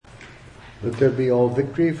Let there be all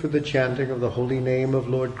victory for the chanting of the holy name of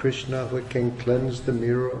Lord Krishna, who can cleanse the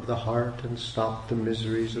mirror of the heart and stop the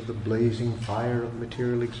miseries of the blazing fire of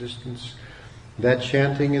material existence. That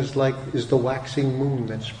chanting is the waxing moon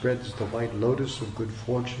that spreads the white lotus of good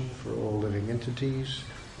fortune for all living entities.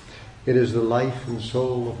 It is the life and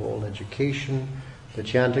soul of all education. The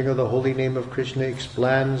chanting of the holy name of Krishna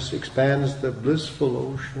expands the blissful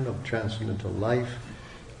ocean of transcendental life.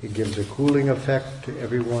 It gives a cooling effect to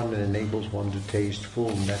everyone and enables one to taste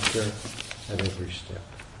full nectar at every step.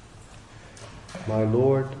 My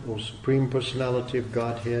Lord, O Supreme Personality of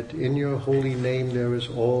Godhead, in your holy name there is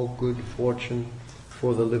all good fortune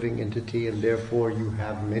for the living entity, and therefore you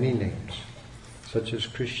have many names, such as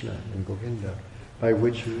Krishna and Govinda, by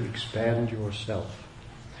which you expand yourself.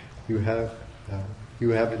 You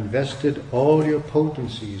have invested all your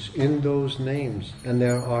potencies in those names, and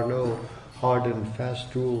there are no hard and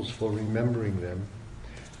fast rules for remembering them.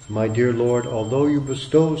 My dear Lord, although you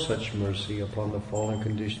bestow such mercy upon the fallen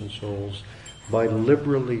conditioned souls by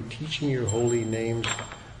liberally teaching your holy names,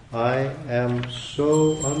 I am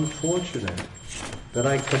so unfortunate that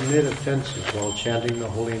I commit offenses while chanting the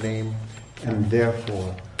holy name, and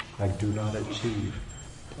therefore I do not achieve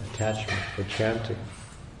attachment for chanting.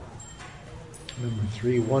 Number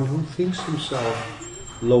 3, one who thinks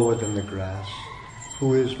himself lower than the grass,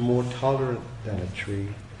 who is more tolerant than a tree,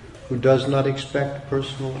 who does not expect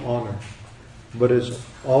personal honor, but is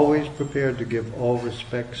always prepared to give all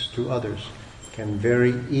respects to others, can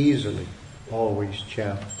very easily always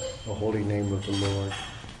chant the holy name of the Lord.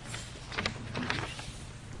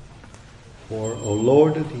 For, O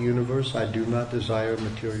Lord of the universe, I do not desire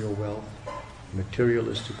material wealth,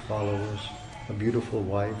 materialistic followers, a beautiful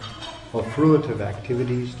wife, or fruitive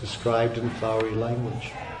activities described in flowery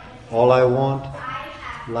language. All I want,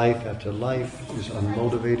 life after life, is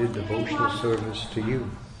unmotivated devotional service to you.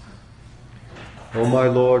 O my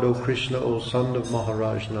Lord, O Krishna, O son of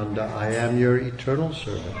Maharaj Nanda, I am your eternal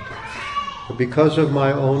servant. But because of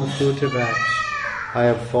my own fruitive acts, I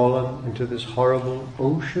have fallen into this horrible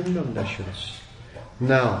ocean of nescience.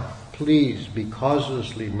 Now, please be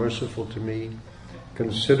causelessly merciful to me.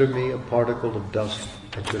 Consider me a particle of dust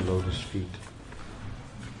at your lotus feet.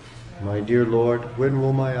 My dear Lord, when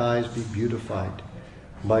will my eyes be beautified?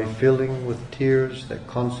 By filling with tears that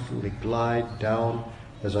constantly glide down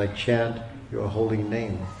as I chant your holy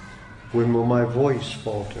name. When will my voice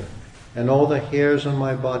falter and all the hairs on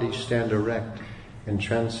my body stand erect in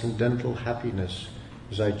transcendental happiness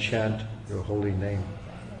as I chant your holy name?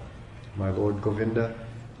 My Lord Govinda,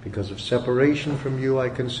 because of separation from you, I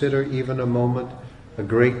consider even a moment a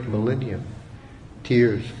great millennium.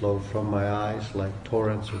 Tears flow from my eyes like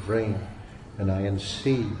torrents of rain, and I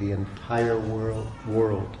see the entire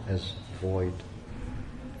world as void.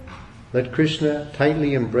 Let Krishna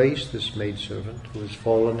tightly embrace this maidservant who has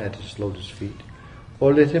fallen at his lotus feet,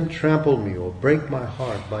 or let him trample me or break my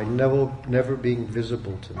heart by never being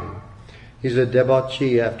visible to me. He's a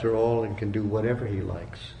debauchee after all and can do whatever he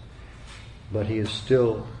likes, but he is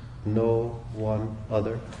still no one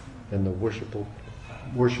other than the worshipable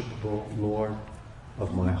Lord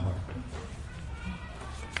of my heart.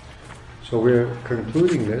 So we're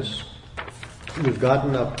concluding this. We've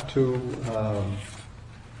gotten up to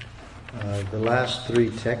the last 3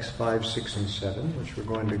 texts, 5, 6, and 7, which we're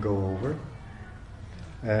going to go over.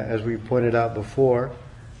 As we pointed out before,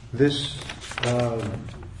 this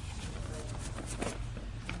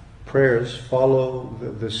prayers follow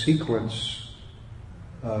the sequence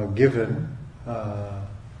given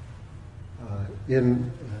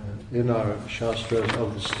in our Shastras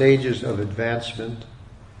of the stages of advancement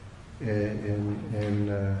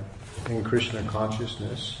in Krishna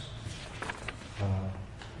consciousness.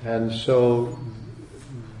 And so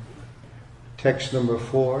text number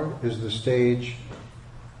 4 is the stage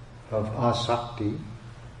of asakti.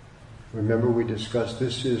 Remember, we discussed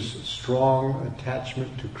this is strong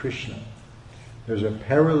attachment to Krishna. There's a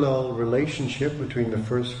parallel relationship between the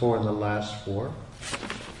first 4 and the last 4.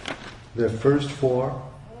 The first 4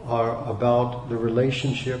 are about the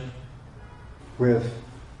relationship with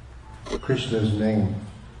Krishna's name.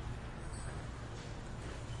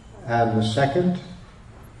 And the second,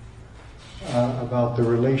 about the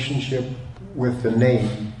relationship with the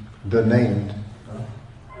name, the named.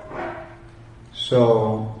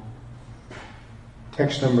 So,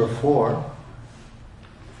 text number 4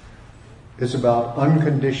 is about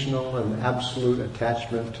unconditional and absolute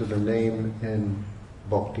attachment to the name in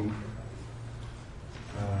bhakti.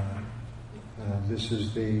 This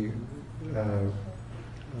is the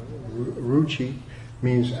ruchi,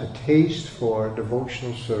 means a taste for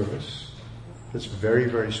devotional service, It's very,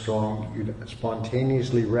 very strong. You'd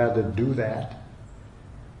spontaneously rather do that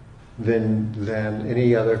than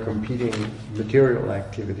any other competing material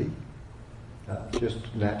activity. Just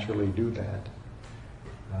naturally do that.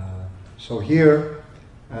 So here,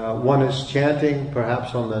 one is chanting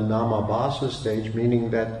perhaps on the namabhasa stage,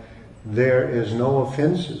 meaning that there is no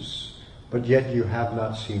offenses, but yet you have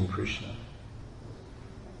not seen Krishna.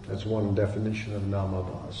 That's one definition of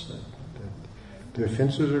namabhasa. That the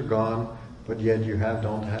offenses are gone, but yet you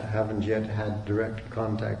haven't yet had direct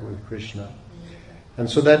contact with Krishna. And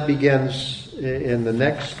so that begins in the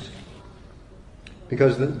next,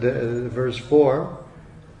 because the verse 4,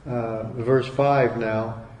 verse 5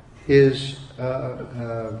 now, is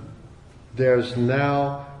there's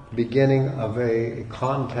now beginning of a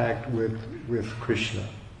contact with Krishna.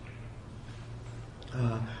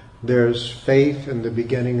 There's faith in the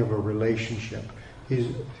beginning of a relationship.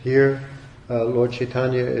 Lord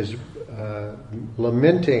Chaitanya is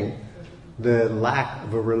lamenting the lack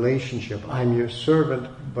of a relationship. I'm your servant,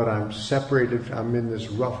 but I'm separated. I'm in this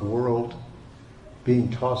rough world, being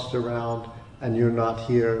tossed around, and you're not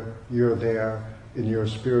here. You're there in your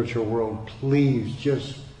spiritual world. Please,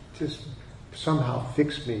 just somehow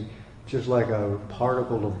fix me, just like a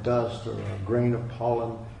particle of dust or a grain of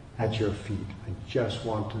pollen at your feet. I just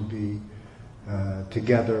want to be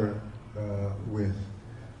together with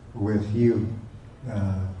you.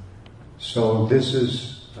 So this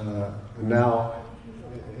is now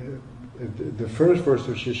the first verse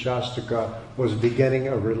of Sri Siksastaka was beginning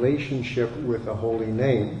a relationship with a holy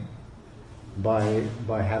name by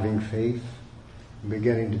having faith,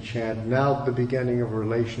 beginning to chant. Now the beginning of a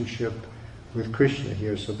relationship with Krishna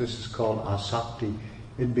here. So this is called asakti.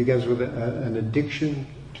 It begins with an addiction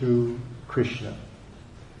to Krishna.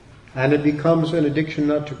 And it becomes an addiction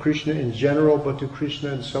not to Krishna in general, but to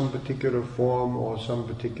Krishna in some particular form or some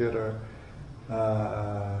particular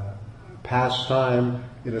pastime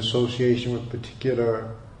in association with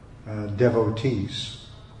particular devotees.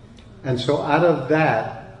 And so out of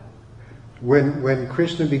that, when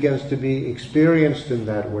Krishna begins to be experienced in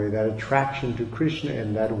that way, that attraction to Krishna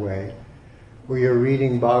in that way, where you're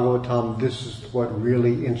reading Bhagavatam, this is what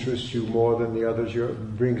really interests you more than the others,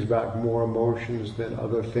 brings back more emotions than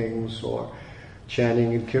other things, or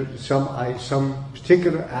chanting, some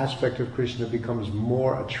particular aspect of Krishna becomes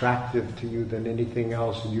more attractive to you than anything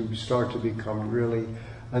else, and you start to become really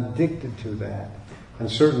addicted to that. And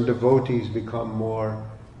certain devotees become more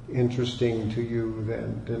interesting to you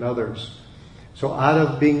than others. So out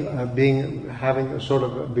of having a sort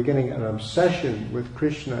of beginning an obsession with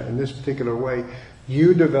Krishna in this particular way,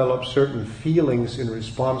 you develop certain feelings in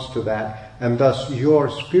response to that, and thus your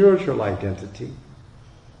spiritual identity,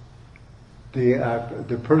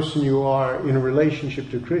 the person you are in relationship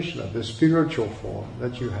to Krishna, the spiritual form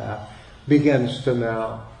that you have, begins to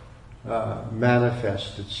now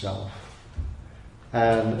manifest itself.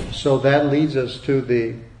 And so that leads us to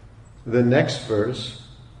the next verse,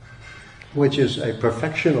 which is a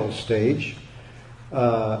perfectional stage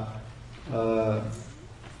called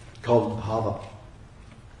bhava.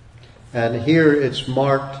 And here it's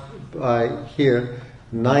marked by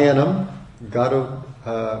Nayanam Galad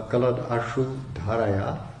Ashu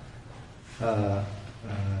Dharaya.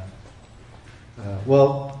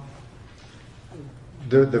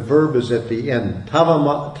 The verb is at the end.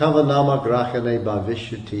 Tavanama grahane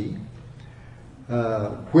bhavishyati.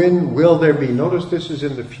 When will there be? Notice this is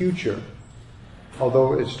in the future.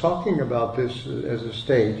 Although it's talking about this as a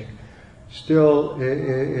stage, still,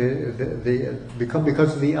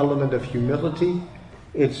 because of the element of humility,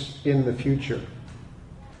 it's in the future.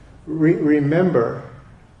 Remember,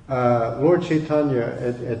 Lord Chaitanya,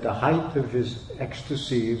 at the height of his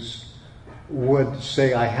ecstasies, would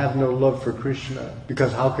say, I have no love for Krishna,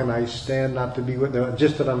 because how can I stand not to be with him?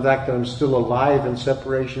 Just that I'm still alive in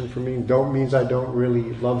separation from him means I don't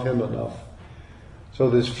really love him enough. So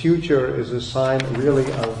this future is a sign really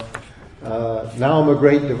of, now I'm a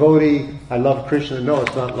great devotee, I love Krishna. No,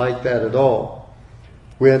 it's not like that at all.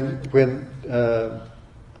 When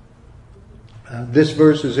this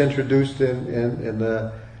verse is introduced in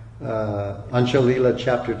the Anchalila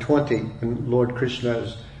chapter 20, and Lord Krishna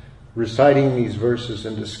is reciting these verses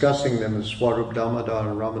and discussing them in Swarup Damodar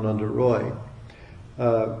and Ramananda Roy.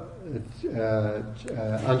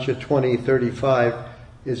 Ansha 20:35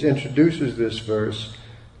 introduces this verse.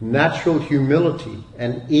 Natural humility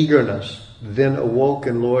and eagerness then awoke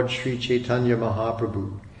in Lord Sri Chaitanya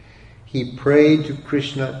Mahaprabhu. He prayed to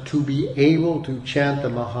Krishna to be able to chant the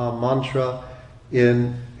Maha Mantra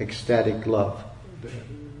in ecstatic love.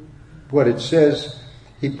 What it says,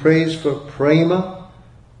 he prays for prema,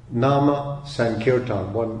 Nama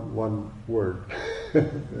Sankirtan, one word,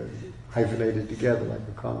 hyphenated together like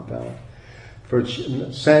a compound. For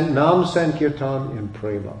Nam Sankirtan in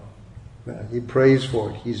Prema. He prays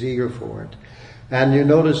for it, he's eager for it. And you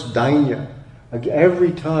notice Dainya,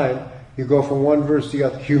 every time you go from one verse to the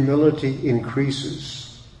other, humility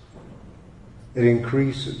increases. It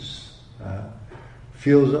increases.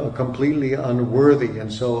 Feels completely unworthy,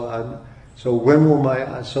 and so when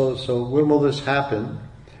will this happen?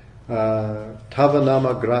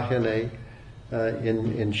 Tavanama grahane,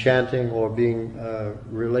 in chanting or being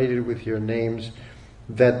related with your names,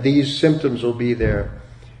 that these symptoms will be there.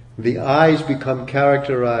 The eyes become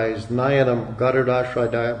characterized, nayanam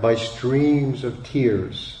garudaśradaya, by streams of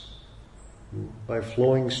tears, by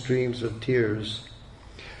flowing streams of tears.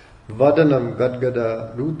 Vadanam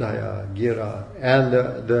gadgada rudaya gira, and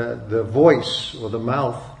the voice or the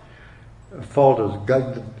mouth falters,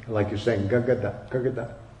 like you're saying,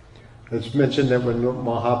 gagada. It's mentioned that when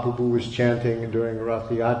Mahaprabhu was chanting during Rath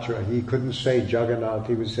Yatra, he couldn't say Jagannath,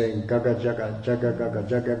 he was saying gaga jaga, jaga gaga,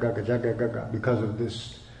 jaga gaga, jaga gaga, because of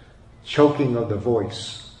this choking of the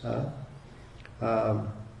voice.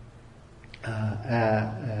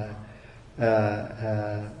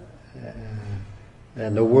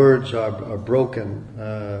 And the words are broken.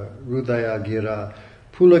 Rudaya gira,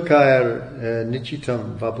 pulakayar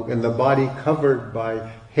nichitam vapuk, and the body covered by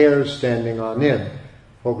hairs standing on it,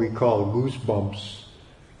 what we call goosebumps.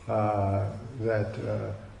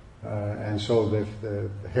 And so the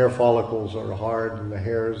hair follicles are hard and the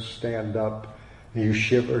hairs stand up. And you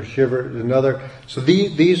shiver. So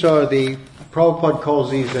these are the, Prabhupada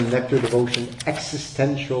calls these in Nectar Devotion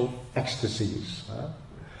existential ecstasies.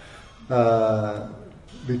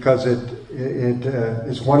 Because it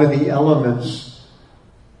is one of the elements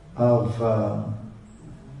of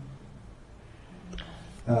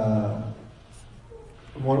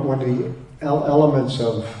one of the elements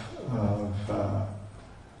of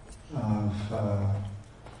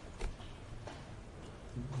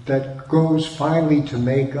that goes finally to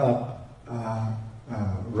make up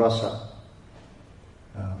rasa.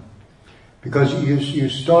 Because you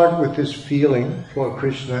start with this feeling for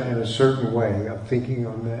Krishna in a certain way, of thinking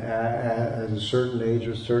at a certain age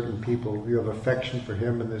with certain people. You have affection for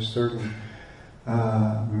him in this certain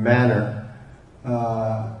manner.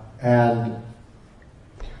 And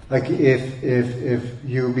like if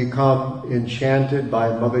you become enchanted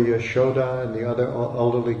by Mother Yashoda and the other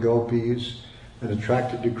elderly gopis and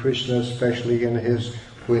attracted to Krishna, especially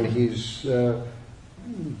when he's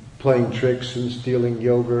playing tricks and stealing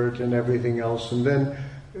yogurt and everything else, and then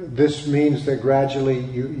this means that gradually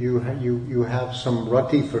you have some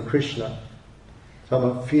rati for Krishna,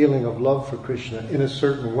 some feeling of love for Krishna in a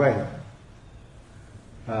certain way,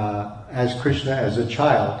 as Krishna as a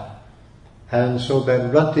child. And so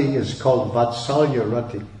that rati is called Vatsalya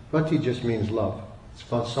rati. Rati just means love. It's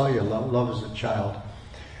Vatsalya, love as a child.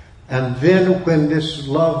 And then when this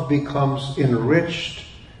love becomes enriched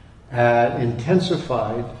and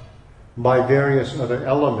intensified by various other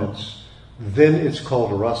elements, then it's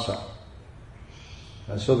called rasa.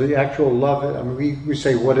 So the actual love, I mean, we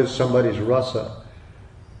say, what is somebody's rasa?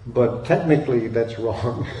 But technically that's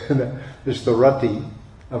wrong. It's the rati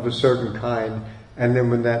of a certain kind. And then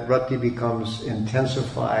when that rati becomes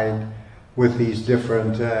intensified with these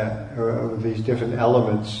different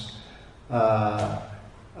elements, then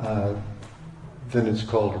it's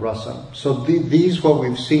called rasa. So these, what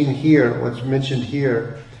we've seen here, what's mentioned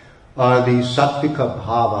here, are the sattvika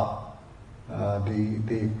bhava,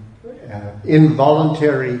 the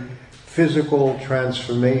involuntary physical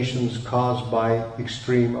transformations caused by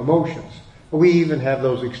extreme emotions. We even have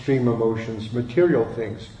those extreme emotions, material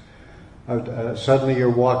things. Suddenly you're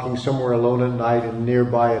walking somewhere alone at night and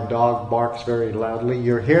nearby a dog barks very loudly,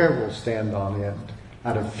 your hair will stand on end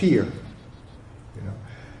out of fear.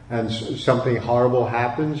 And something horrible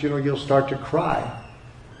happens, you'll start to cry.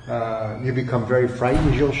 You become very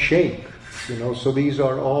frightened, you'll shake. So these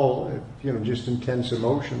are all, just intense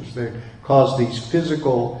emotions. They cause these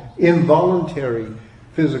involuntary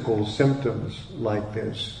physical symptoms like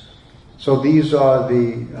this. So these are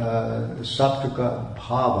the sattvika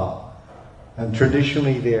bhava. And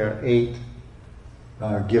traditionally there are 8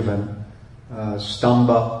 given.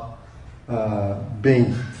 Stamba,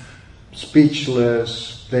 being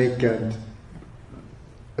speechless, vacant,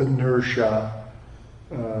 inertia,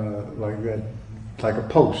 like that, like a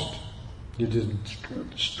post. You just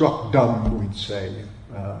struck dumb, we'd say.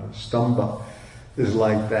 Stamba is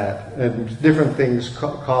like that. And different things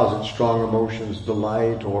cause it, strong emotions,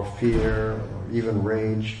 delight or fear, or even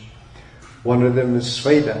rage. One of them is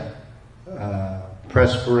sveda,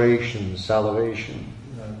 perspiration, salivation,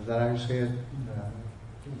 did I say it?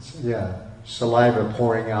 Saliva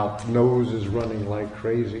pouring out, nose is running like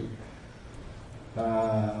crazy.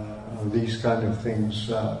 These kind of things.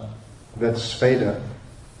 That's Sveda.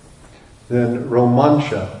 Then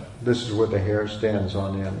Romancha, this is where the hair stands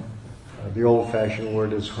on end. The old-fashioned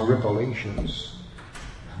word is horripilations.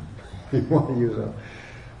 You want to use them.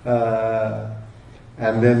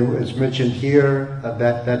 And then it's mentioned here,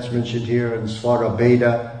 that's mentioned here in Svara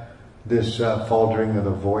Veda, this faltering of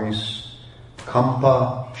the voice,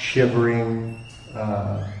 Kampa, shivering,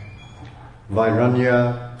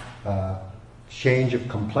 Vairanya, change of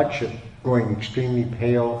complexion, going extremely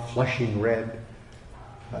pale, flushing red,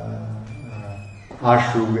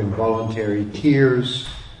 Ashru, involuntary tears.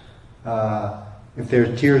 If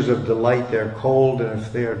they're tears of delight, they're cold, and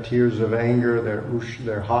if they are tears of anger,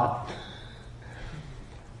 they're hot.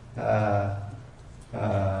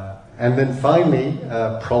 And then finally,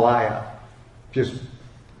 pralaya, just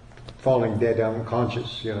falling dead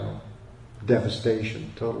unconscious,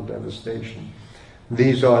 devastation, total devastation.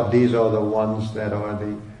 These are the ones that are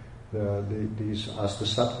these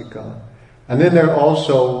astasatvika. And then there are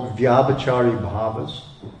also vyabhachari bhavas,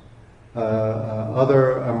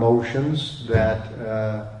 other emotions that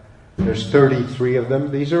there's 33 of them.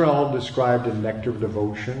 These are all described in Nectar of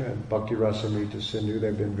Devotion and Bhakti Rasamrita Sindhu.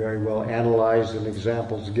 They've been very well analyzed and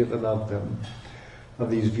examples given of them, of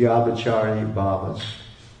these vyabhachari bhavas.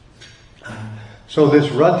 So this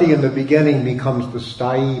rati in the beginning becomes the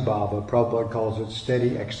sthayi bhava. Prabhupada calls it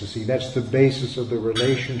steady ecstasy. That's the basis of the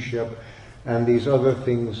relationship, and these other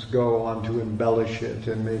things go on to embellish it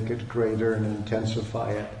and make it greater and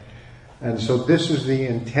intensify it. And so this is the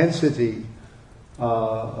intensity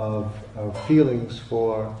of feelings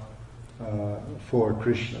for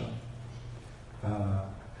Krishna.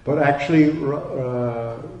 But actually,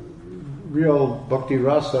 real bhakti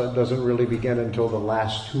rasa doesn't really begin until the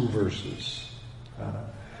last two verses.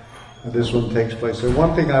 This one takes place. So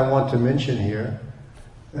one thing I want to mention here,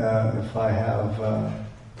 if I have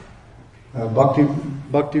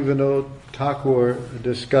Bhakti Vinod Thakur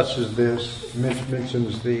discusses this,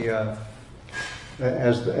 mentions the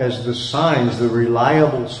as the signs, the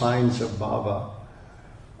reliable signs of bhava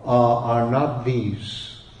are not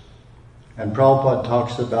these, and Prabhupada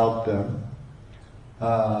talks about them.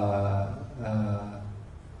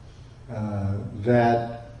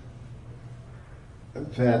 That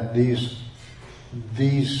these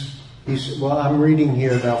I'm reading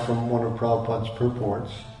here now from one of Prabhupada's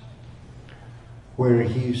purports, where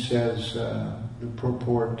he says the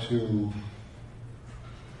purport to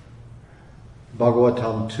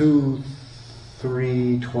Bhagavatam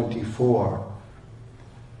 2:3-24.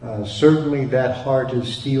 Certainly that heart is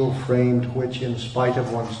steel-framed, which in spite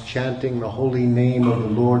of one's chanting the holy name of the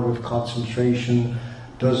Lord with concentration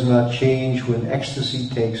does not change when ecstasy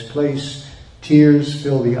takes place. Tears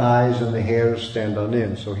fill the eyes and the hairs stand on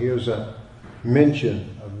end. So here's a mention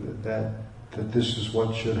of that this is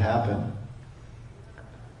what should happen.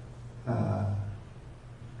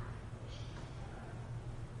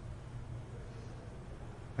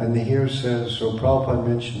 And here says, so Prabhupada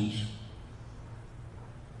mentions,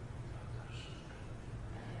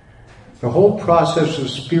 the whole process of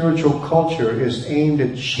spiritual culture is aimed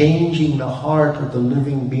at changing the heart of the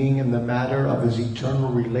living being in the matter of his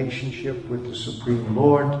eternal relationship with the Supreme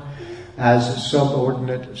Lord as a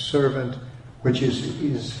subordinate servant, which is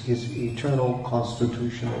his eternal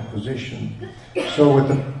constitutional position. So with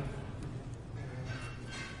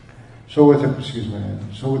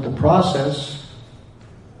the process,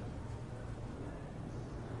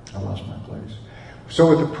 I lost my place. So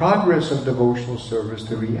with the progress of devotional service,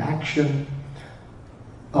 the reaction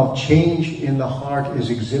of change in the heart is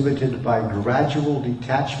exhibited by gradual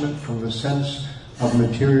detachment from the sense of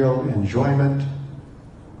material enjoyment,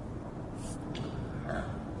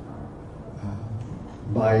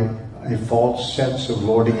 by a false sense of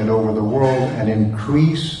lording it over the world, and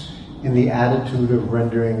increase in the attitude of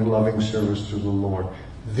rendering loving service to the Lord.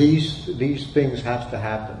 These things have to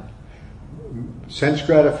happen. Sense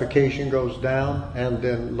gratification goes down, and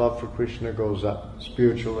then love for Krishna goes up.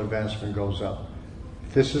 Spiritual advancement goes up.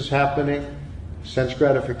 If this is happening, sense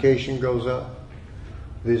gratification goes up,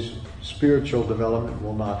 this spiritual development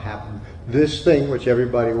will not happen. This thing, which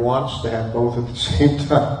everybody wants to have both at the same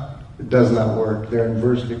time, it does not work. They're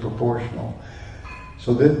inversely proportional.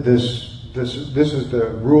 So this is the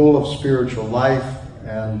rule of spiritual life,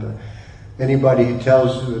 and anybody who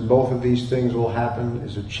tells you that both of these things will happen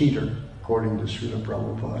is a cheater, according to Srila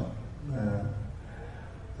Prabhupada.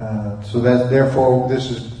 So that therefore this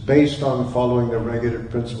is based on following the regulative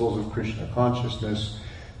principles of Krishna consciousness.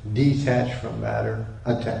 detached from matter,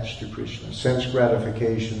 attached to Krishna. Sense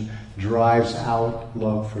gratification drives out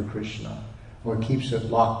love for Krishna, or keeps it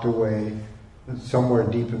locked away somewhere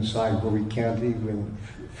deep inside where we can't even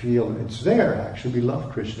feel it's there. Actually, we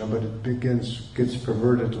love Krishna, but it gets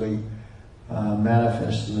pervertedly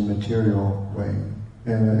manifest in the material way,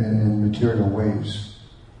 in material ways.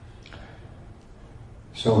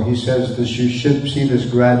 So he says that you should see this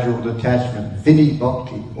gradual detachment, vidhi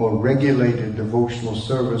bhakti, or regulated devotional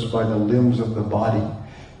service by the limbs of the body,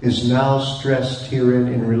 is now stressed herein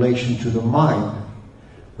in relation to the mind,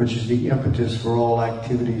 which is the impetus for all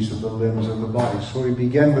activities of the limbs of the body. So we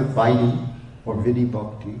begin with vidhi, or vidhi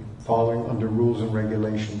bhakti, following under rules and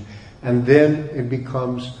regulation, and then it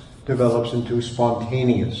develops into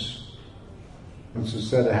spontaneous.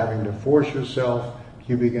 Instead of having to force yourself,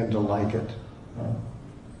 you begin to like it.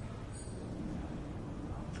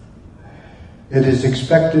 It is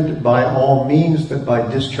expected by all means that by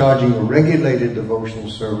discharging a regulated devotional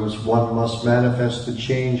service, one must manifest the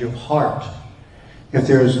change of heart. If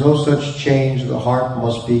there is no such change, the heart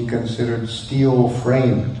must be considered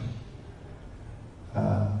steel-framed.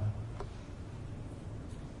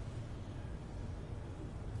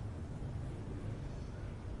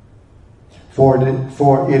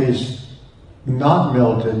 For it is not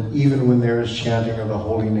melted even when there is chanting of the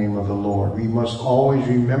holy name of the Lord. We must always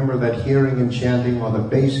remember that hearing and chanting are the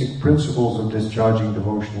basic principles of discharging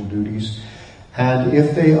devotional duties, and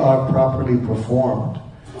if they are properly performed,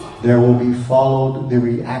 there will be followed the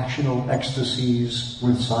reactional ecstasies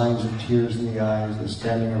with signs of tears in the eyes, the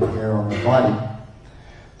standing of hair on the body.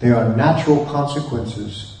 They are natural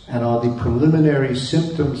consequences and are the preliminary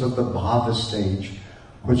symptoms of the bhava stage,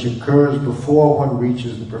 which occurs before one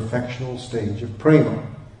reaches the perfectional stage of prema,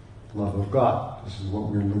 love of God. This is what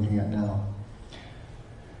we're looking at now.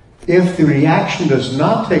 If the reaction does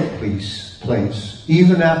not take place,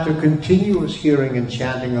 even after continuous hearing and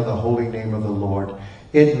chanting of the holy name of the Lord,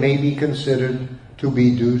 it may be considered to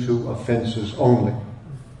be due to offenses only.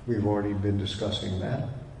 We've already been discussing that.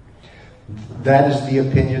 That is the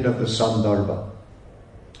opinion of the Sandarbha,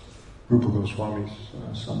 Rupa Goswami's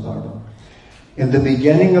Sandarbha. In the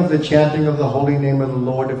beginning of the chanting of the holy name of the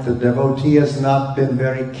Lord, if the devotee has not been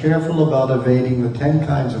very careful about evading the 10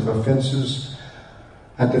 kinds of offenses,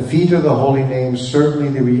 at the feet of the holy name, certainly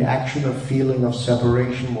the reaction of feeling of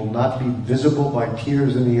separation will not be visible by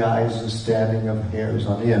tears in the eyes and standing of hairs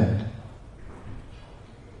on end.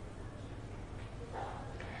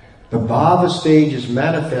 The bhava stage is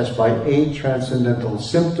manifest by 8 transcendental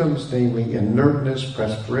symptoms, namely inertness,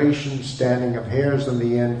 perspiration, standing of hairs on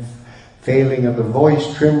the end, failing of the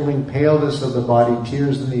voice, trembling, paleness of the body,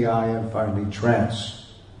 tears in the eye, and finally trance,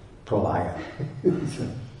 pralaya.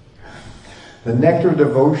 The nectar of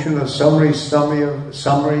devotion, a summary study,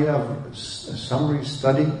 Srila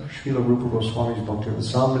Rupa Goswami's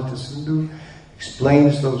Bhakti-rasamrita Sindhu,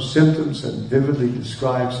 explains those symptoms and vividly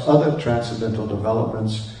describes other transcendental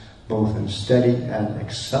developments, both in steady and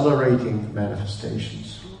accelerating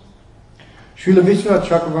manifestations. Srila Vishwanath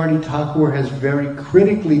Chakravarti Thakur has very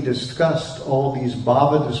critically discussed all these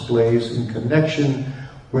bhava displays in connection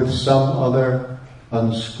with some other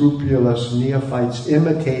unscrupulous neophytes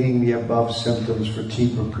imitating the above symptoms for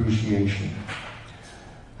cheap appreciation.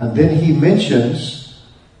 And then he mentions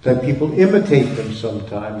that people imitate them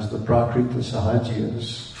sometimes, the Prakrita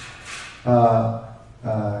Sahajias,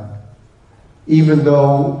 even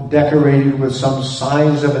though decorated with some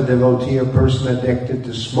signs of a devotee, a person addicted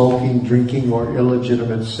to smoking, drinking, or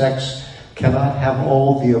illegitimate sex cannot have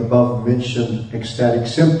all the above mentioned ecstatic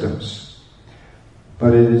symptoms.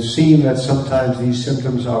 But it is seen that sometimes these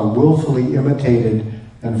symptoms are willfully imitated,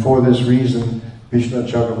 and for this reason, Vishnu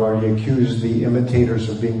Chakravarti accused the imitators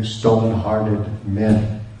of being stone-hearted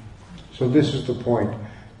men. So this is the point.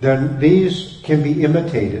 Then these can be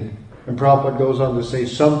imitated. And Prabhupada goes on to say,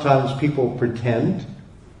 sometimes people pretend.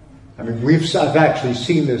 I mean, I've actually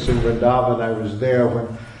seen this in Vrindavan. I was there when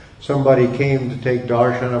somebody came to take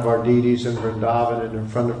darshan of our deities in Vrindavan, and in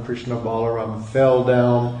front of Krishna Balaram fell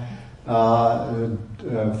down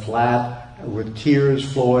flat with tears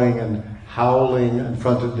flowing and howling in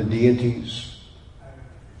front of the deities.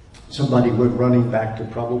 Somebody went running back to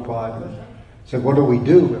Prabhupada and said, "What do we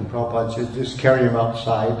do?" And Prabhupada said, "Just carry him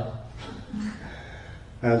outside."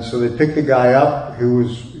 And so they picked the guy up, who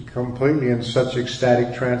was completely in such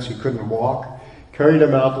ecstatic trance he couldn't walk, carried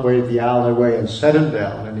him out the alleyway and set him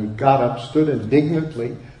down. And he got up, stood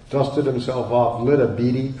indignantly, dusted himself off, lit a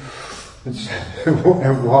beedi,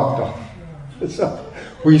 and walked off. So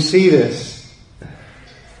we see this.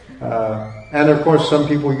 And of course some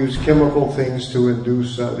people use chemical things to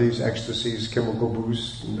induce these ecstasies, chemical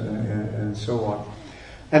boosts, and so on.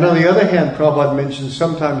 And on the other hand, Prabhupada mentions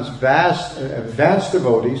sometimes advanced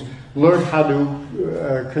devotees learn how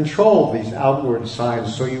to control these outward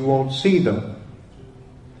signs so you won't see them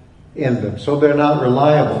in them. So they're not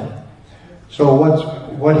reliable. So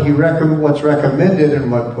what's recommended,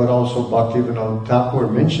 and what also Bhaktivinoda Thakur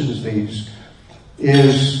mentions these,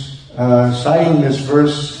 is citing this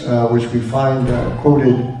verse which we find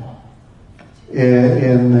quoted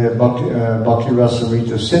in Bhakti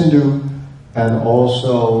Rasamrita Sindhu, and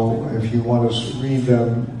also if you want to read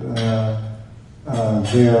them,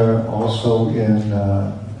 they're also in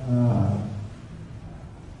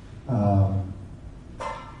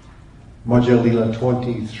Madhya Lila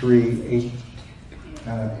 23,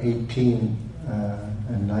 18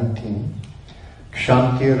 and 19.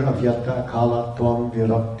 Kshantir avyata kalatvam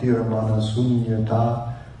viraktir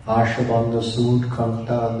manasunyata ashabanda sud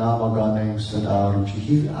kanta namagane sada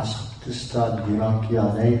ruchihi asaptistad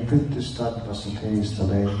gunakyane pritistad vasate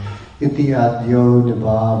stale iti adyo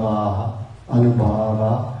nibhava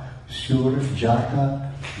anubhava sur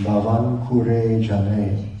jata bhavan kure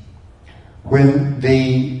jane. When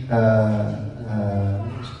the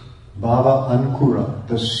Bhava Ankura,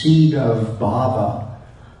 the seed of Bhava,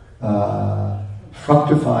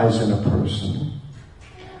 fructifies in a person,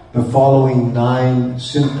 the following 9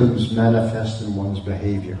 symptoms manifest in one's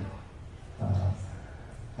behavior.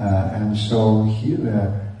 And so,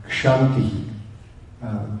 Kshanti,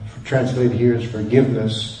 translated here as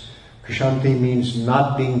forgiveness. Kshanti means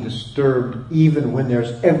not being disturbed even when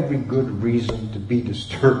there's every good reason to be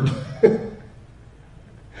disturbed.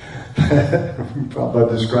 Prabhupada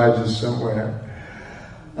describes this somewhere.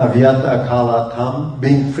 Avyata kalatam,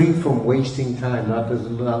 being free from wasting time, not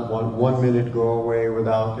want 1 minute go away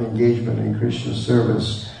without engagement in Krishna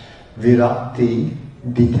service. Virakti,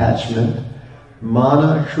 detachment.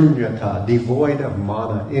 Mana shunyata, devoid of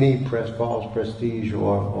mana, any false prestige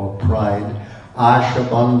or pride.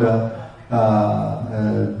 Ashabanda,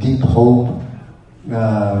 deep hope,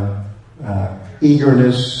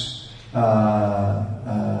 eagerness,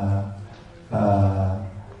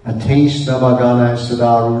 a taste, navagana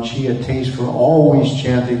sadaruchi, a taste for always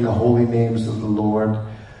chanting the holy names of the Lord,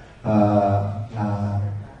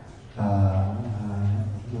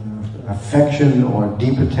 affection or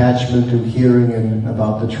deep attachment to hearing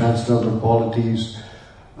about the transcendental qualities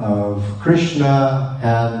of Krishna,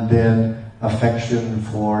 and then affection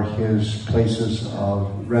for his places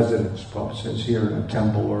of residence. Prabhupada says here, a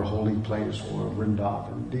temple or holy place or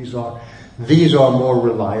Vrindavan. These are more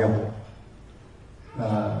reliable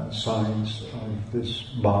signs of this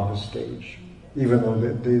bhava stage, even though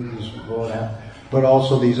these will have. But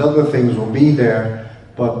also these other things will be there,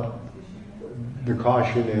 but the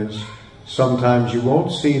caution is sometimes you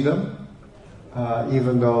won't see them,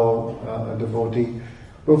 even though a devotee.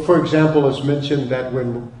 Well, for example, it's mentioned that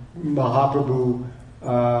when Mahaprabhu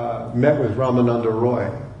met with Ramananda Roy,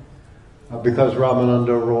 because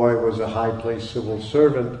Ramananda Roy was a high-placed civil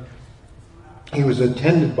servant, he was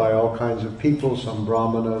attended by all kinds of people, some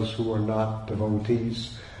brahmanas who were not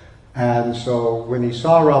devotees. And so when he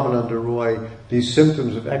saw Ramananda Roy, these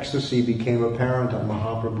symptoms of ecstasy became apparent on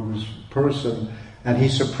Mahaprabhu's person, and he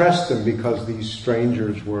suppressed them because these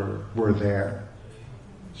strangers were there.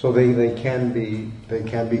 So they can be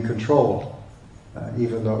controlled,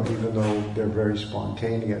 even though they're very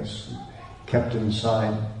spontaneous, kept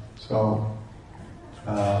inside. So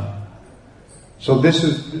this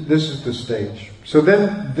is the stage. So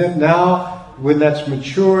then now, when that's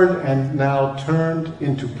matured and now turned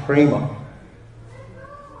into prema,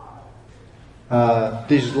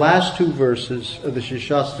 these last 2 verses of the Sri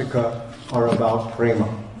Siksastaka are about prema.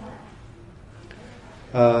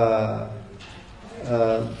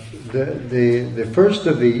 The first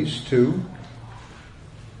of these 2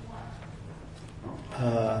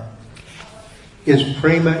 is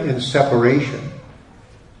prema in separation,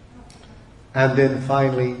 and then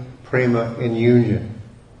finally prema in union.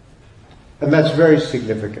 And that's very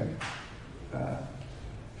significant.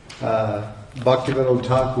 Bhaktivinoda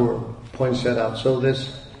Thakur points that out.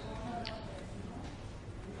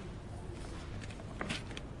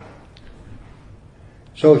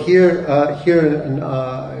 So here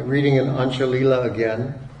reading in Anchalila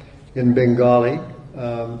again, in Bengali,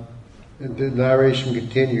 the narration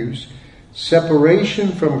continues.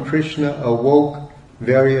 Separation from Krishna awoke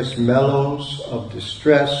various mellows of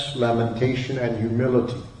distress, lamentation, and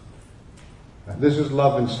humility. This is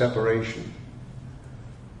love and separation.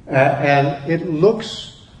 And it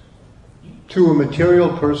looks to a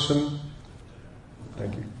material person,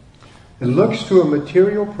 thank you, it looks to a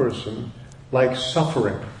material person like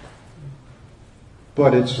suffering,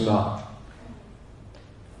 but it's not.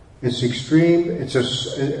 It's extreme. As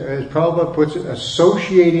Prabhupada puts it,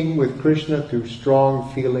 associating with Krishna through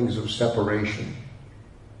strong feelings of separation.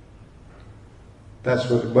 That's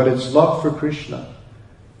what. But it's love for Krishna,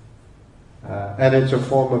 and it's a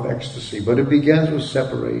form of ecstasy. But it begins with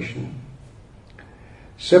separation.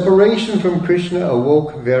 Separation from Krishna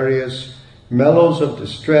awoke various mellows of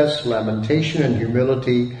distress, lamentation, and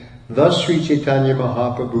humility. Thus Sri Caitanya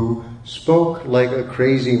Mahaprabhu spoke like a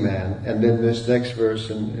crazy man. And then this next verse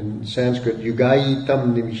in Sanskrit,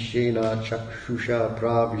 Yugayitam nimishena chakshusha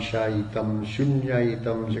pravishayitam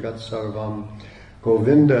shunyayitam jagat sarvam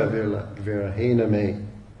Govinda virahena me.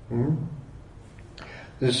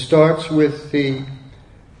 This starts with the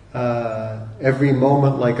every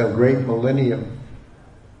moment like a great millennium.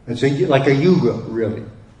 It's like a yuga, really.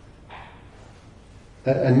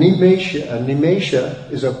 A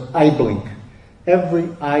nimesha is an eye blink. Every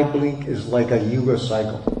eye blink is like a yuga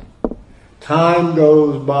cycle. Time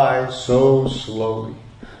goes by so slowly.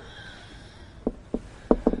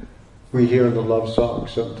 We hear in the love song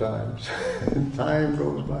sometimes. Time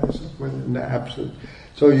goes by when absent.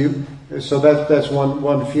 So that's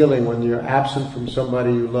one feeling when you're absent from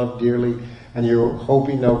somebody you love dearly and you're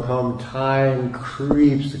hoping they'll come. Time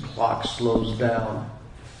creeps, the clock slows down.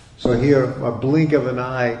 So here, a blink of an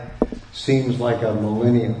eye seems like a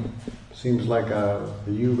millennium, seems like a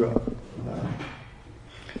yuga.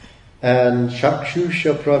 And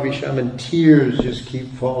chakshusha pravisham, and tears just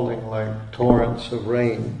keep falling like torrents of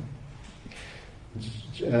rain.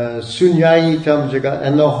 Sunyayitam jagat,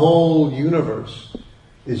 and the whole universe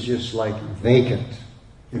is just like vacant.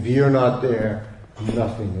 If you're not there,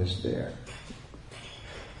 nothing is there.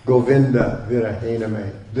 Govinda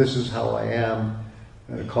virahename, this is how I am,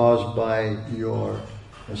 caused by your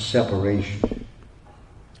separation.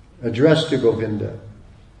 Addressed to Govinda.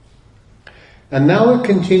 And now it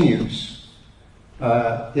continues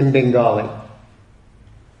in Bengali.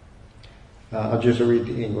 I'll just read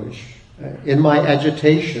the English. In my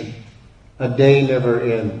agitation, a day never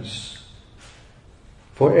ends.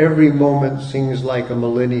 For every moment seems like a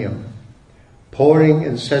millennium. Pouring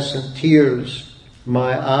incessant tears,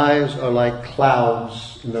 my eyes are like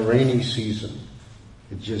clouds in the rainy season.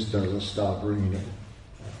 It just doesn't stop raining.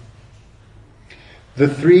 The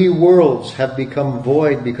three worlds have become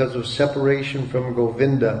void because of separation from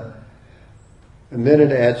Govinda. And then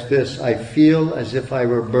it adds this, I feel as if I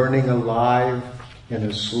were burning alive in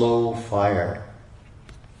a slow fire.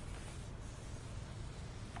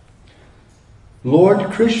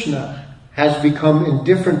 Lord Krishna has become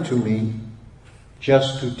indifferent to me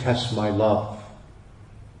just to test my love.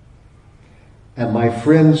 And my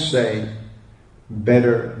friends say,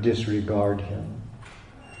 better disregard him.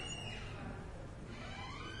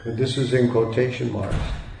 This is in quotation marks.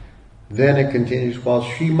 Then it continues, while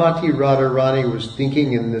Srimati Radharani was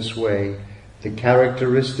thinking in this way, the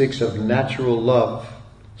characteristics of natural love,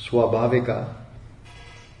 swabhavika,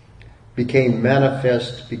 became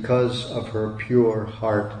manifest because of her pure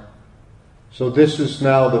heart. So this is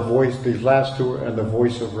now the voice, these last two are the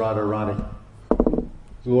voice of Radharani.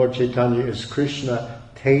 Lord Chaitanya is Krishna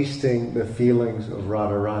tasting the feelings of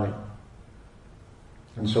Radharani.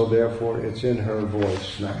 And so therefore it's in her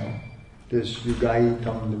voice now. This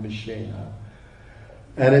Yugayitam Nimishena.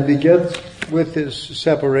 And it begins with this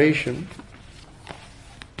separation.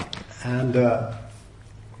 And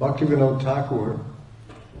Bhaktivinoda Thakur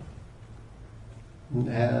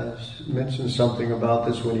has mentioned something about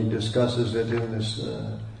this when he discusses it in this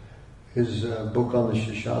his book on the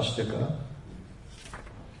Siksastaka.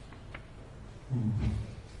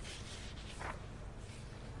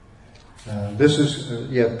 This is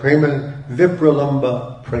prema,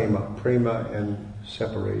 vipralamba prema and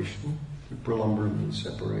separation. Vipralamba means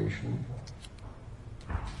separation.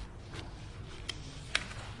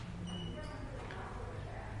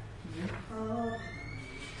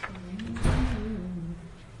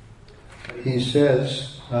 He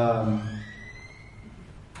says,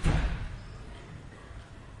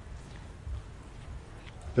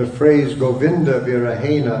 the phrase Govinda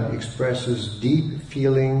Virahena expresses deep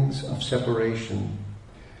feelings of separation.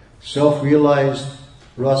 Self-realized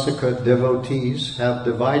Rasika devotees have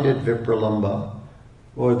divided Vipralamba,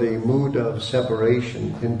 or the mood of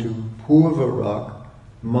separation, into Purvarag,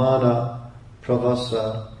 Mana,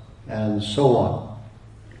 Pravasa, and so on.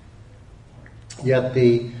 Yet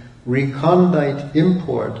the recondite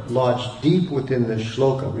import lodged deep within the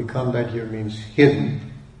shloka, recondite here means hidden,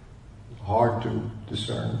 hard to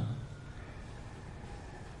discern,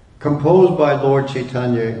 composed by Lord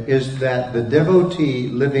Chaitanya, is that the devotee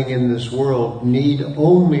living in this world need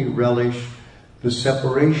only relish the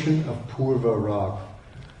separation of Purva Rag.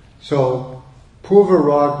 So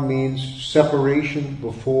Purvarag means separation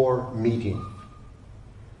before meeting.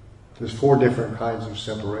 There's 4 different kinds of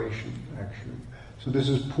separation, actually. So this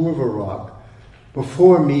is Purvarag,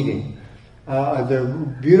 before meeting. The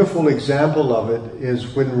beautiful example of it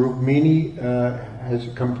is when Rukmini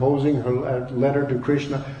is composing her letter to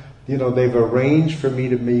Krishna. They've arranged for me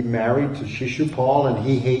to be married to Shishupal, and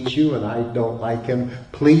he hates you and I don't like him.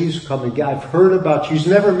 Please come and get. I've heard about you. She's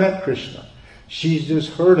never met Krishna. She's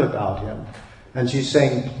just heard about him. And she's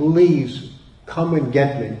saying, please come and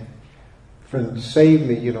get me. Save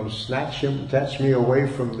me, snatch me away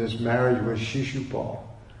from this marriage with Shishupal.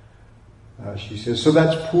 She says, so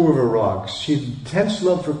that's Purvarag. She's intense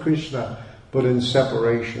love for Krishna, but in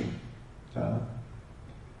separation.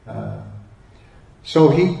 So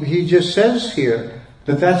he just says here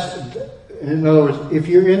that's, in other words, if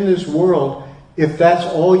you're in this world, if that's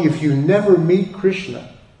all, if you never meet Krishna,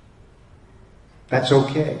 that's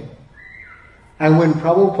okay. And when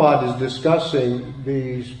Prabhupada is discussing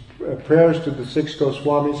these prayers to the 6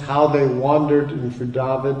 Goswamis, how they wandered in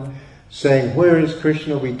Vrindavan, saying, where is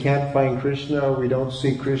Krishna? We can't find Krishna. We don't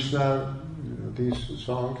see Krishna. These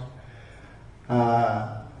songs.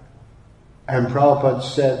 And Prabhupada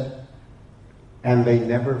said, and they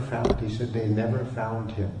never found, he said, they never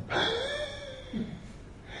found him.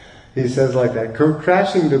 He says like that,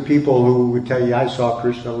 crashing to people who would tell you, I saw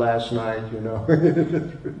Krishna last night,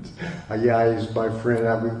 yeah, he's my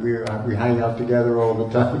friend, we hang out together all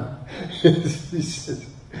the time. He says,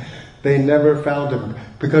 they never found him,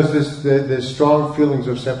 because there's strong feelings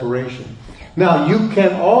of separation. Now, you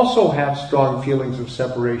can also have strong feelings of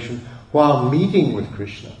separation while meeting with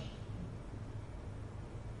Krishna.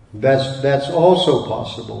 That's also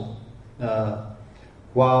possible.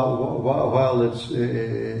 While it's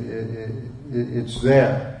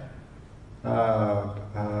there.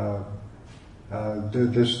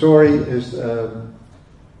 The story is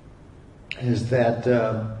that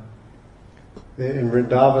in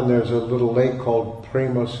Vrindavan there's a little lake called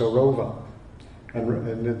Prema Sarova,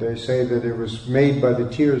 and they say that it was made by the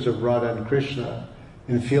tears of Radha and Krishna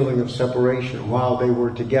in feeling of separation while they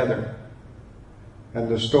were together. And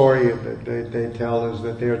the story that they tell is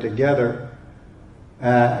that they're together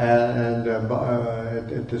at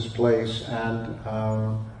this place, and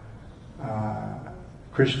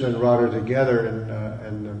Krishna and Radha are together,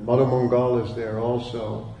 and Madhu Mangal is there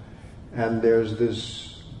also, and there's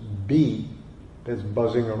this bee that's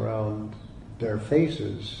buzzing around their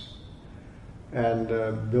faces, and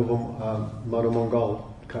Madhu Mangal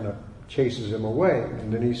kind of chases him away,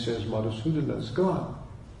 and then he says, Madhusudana is gone.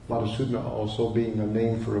 Madhusudana also being a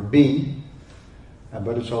name for a bee,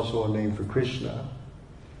 but it's also a name for Krishna.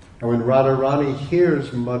 And when Radharani hears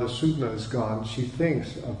Madhusudana is gone, she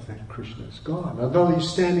thinks of that Krishna is gone. Although he's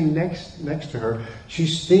standing next to her,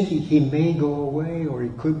 she's thinking he may go away or he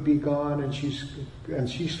could be gone, and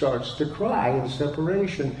she starts to cry in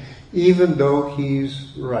separation, even though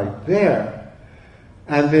he's right there.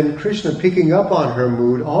 And then Krishna, picking up on her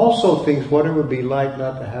mood, also thinks what it would be like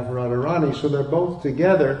not to have Radharani. So they're both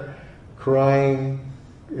together, crying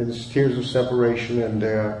in tears of separation, and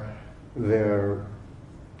their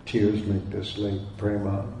tears make this lake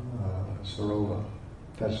Prema Sarova.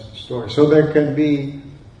 That's the story. So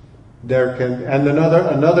and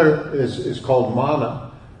another is called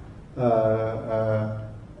mana,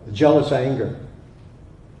 jealous anger.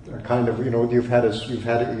 A kind of, you've had a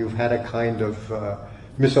kind of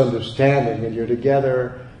misunderstanding, and you're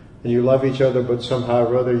together and you love each other, but somehow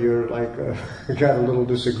or other you're like got a little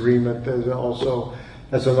disagreement. That's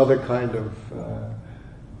another kind of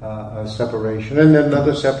separation. And then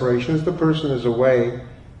another separation is the person is away,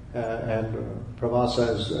 and Pravasa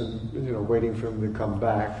is waiting for him to come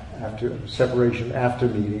back. After separation after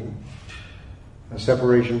meeting, a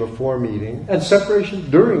separation before meeting, and separation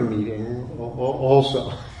during meeting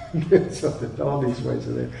also. So all these ways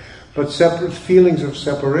are there. But separate feelings of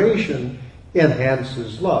separation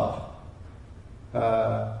enhances love.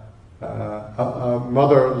 A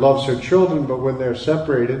mother loves her children, but when they're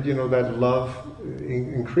separated, that love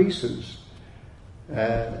increases,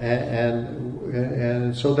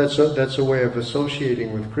 and so that's a way of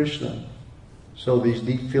associating with Krishna. So these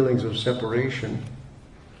deep feelings of separation.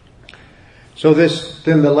 So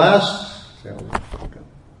then the last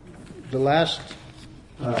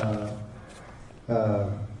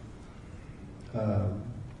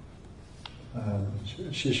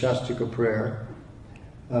Siksastaka prayer.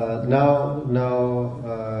 The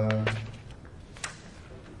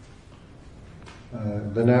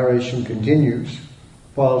narration continues.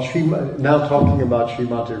 While now talking about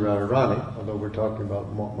Srimati Radharani, although we're talking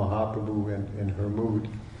about Mahaprabhu and her mood.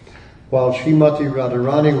 While Srimati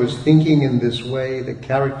Radharani was thinking in this way, the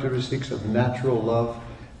characteristics of natural love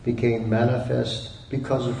became manifest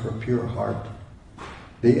because of her pure heart.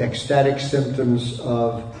 The ecstatic symptoms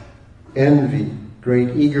of envy,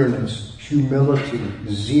 great eagerness, humility,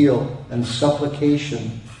 zeal, and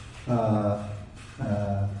supplication,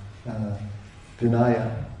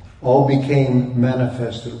 vinaya, all became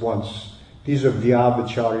manifest at once. These are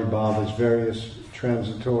vyabhachari bhavas, various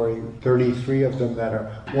transitory, 33 of them that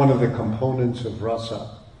are one of the components of rasa.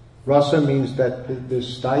 Rasa means that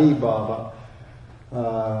this sthayi bhava,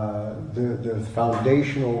 the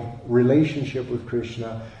foundational relationship with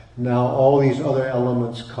Krishna, now all these other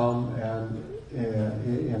elements come and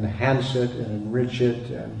enhance it and enrich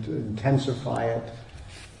it and intensify it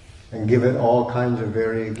and give it all kinds of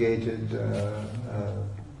variegated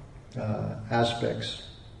aspects.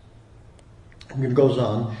 And it goes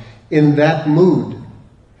on. In that mood,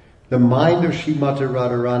 the mind of Srimati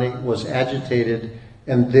Radharani was agitated,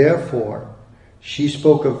 and therefore she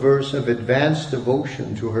spoke a verse of advanced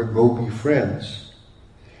devotion to her gopi friends.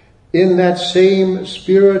 In that same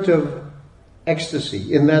spirit of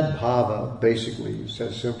ecstasy, in that bhava, basically, it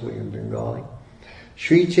says simply in Bengali,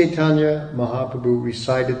 Sri Caitanya Mahaprabhu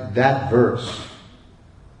recited that verse.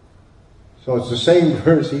 So it's the same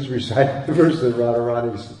verse, he's reciting the verse that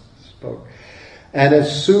Radharani spoke. And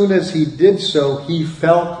as soon as he did so, he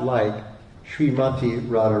felt like Srimati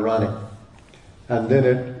Radharani. And then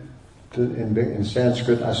in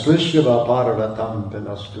Sanskrit, Aslishyava pararatam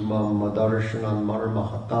penastumam madarshanam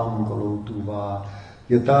marmahatam kalotu va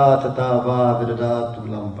yata tata va vidadatu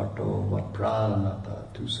lampato vat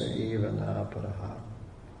pranata tu seeva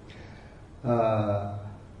naparaha.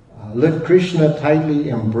 Let Krishna tightly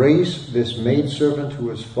embrace this maidservant who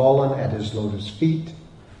has fallen at his lotus feet,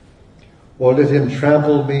 or let him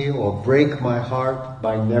trample me or break my heart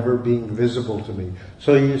by never being visible to me.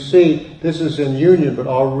 So you see, this is in union, but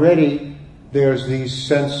already there's this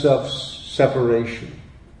sense of separation.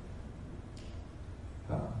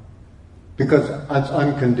 Because it's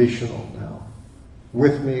unconditional now.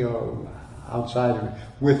 With me or outside of me.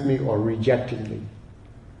 With me or rejecting me.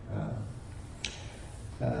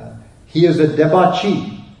 He is a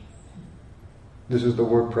debachi. This is the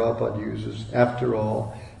word Prabhupada uses, after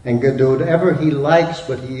all. And can do whatever he likes,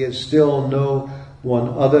 but he is still no one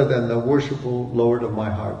other than the worshipful Lord of my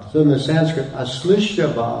heart. So in the Sanskrit,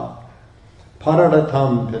 Aslishyava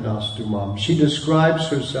pararatam pinastumam. She describes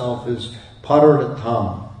herself as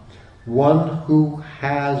pararatam, one who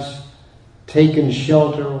has taken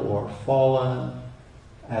shelter or fallen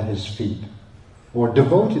at his feet, or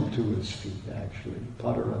devoted to his feet, actually.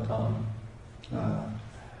 Pararatam.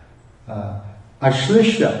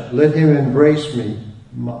 Ashlishya, let him embrace me.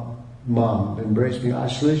 Mom, embrace me.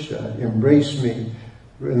 Ashlishya, embrace me.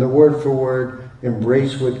 In the word for word,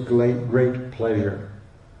 embrace with great pleasure.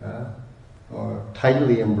 Or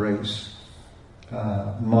tightly embrace.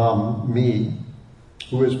 Mom, me,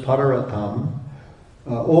 who is pararatam.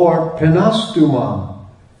 Or pinastu mom.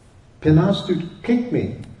 Pinastu, kick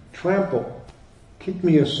me, trample, kick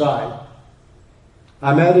me aside.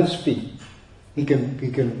 I'm at his feet. He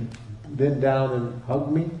can bend down and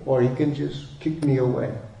hug me, or he can just kick me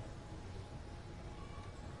away.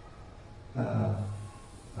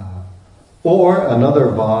 Or another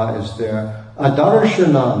va is there,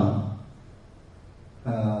 adarshanam,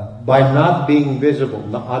 by not being visible.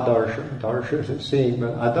 Not adarshan, darshan is seeing,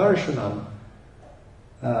 but adarshanam,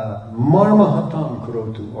 marmahatam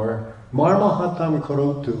karotu, or marmahatam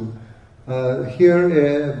karotu,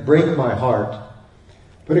 here break my heart.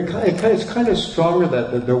 But it's kind of stronger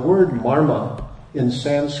that the word marma in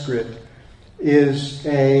Sanskrit is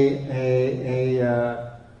a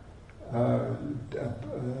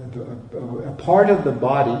part of the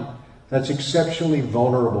body that's exceptionally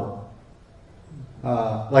vulnerable.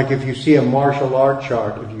 Like if you see a martial art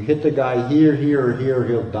chart, if you hit the guy here, here, or here,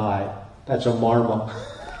 he'll die. That's a marma.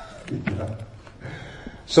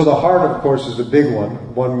 So the heart, of course, is a big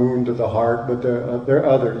one wound to the heart, but there are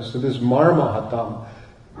others. So this marmahatam,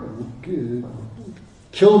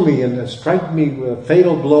 kill me and strike me with a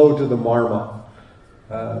fatal blow to the marma,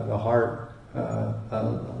 the heart,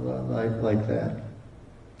 like that.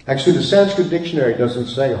 Actually, the Sanskrit dictionary doesn't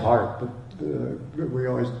say heart, but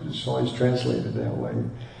it's always translated that way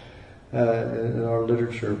in our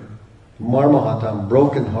literature. Marmahatam,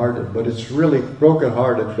 broken-hearted, but it's really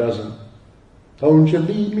broken-hearted doesn't. Don't you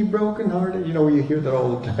leave me broken-hearted? You know, you hear that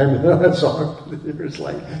all the time. You know that song? It's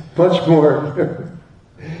like much more.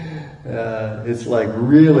 It's like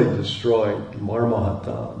really destroyed.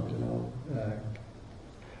 Marmahatam, you know.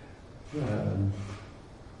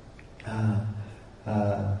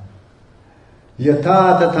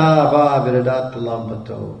 Yata tata va vidadat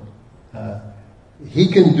lampato. He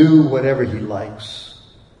can do whatever he likes.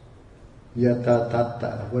 Yata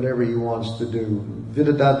tata, whatever he wants to do.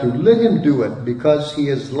 Vidadatu, let him do it because he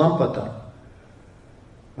is lampata.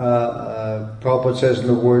 Prabhupada says in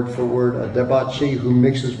the word for word, a debauchee who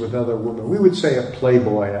mixes with other women. We would say a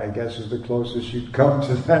playboy, I guess, is the closest you'd come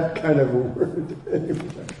to that kind of a word.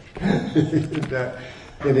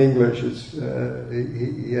 In English, it's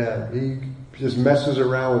he just messes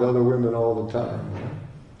around with other women all the time.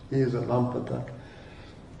 He is a lampata.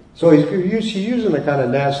 So he's using a kind of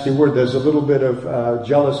nasty word. There's a little bit of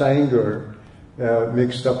jealous anger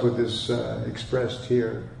mixed up with this expressed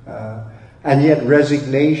here. And yet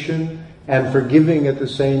resignation and forgiving at the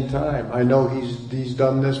same time. I know he's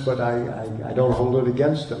done this, but I don't hold it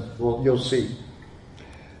against him. Well, you'll see.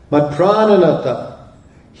 But prananata,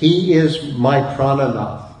 he is my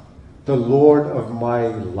prananath, the Lord of my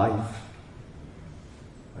life.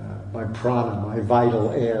 My prana, my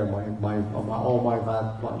vital air,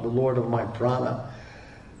 the Lord of my prana.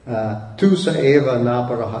 Tusa eva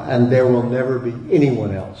naparaha, and there will never be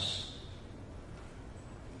anyone else.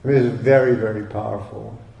 I mean, it's very, very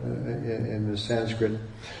powerful in the Sanskrit.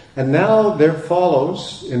 And now there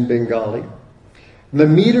follows in Bengali. The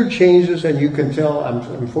meter changes, and you can tell.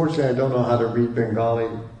 Unfortunately, I don't know how to read Bengali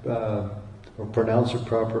or pronounce it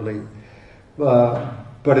properly, but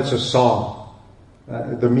it's a song.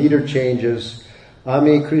 The meter changes.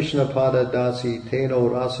 Ami Krishna Pada Dasi Teno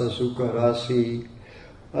Rasa Sukha Rasi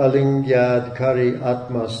Alingyad Kari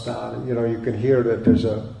Atmastan. You know, you can hear that there's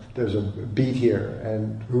a beat here,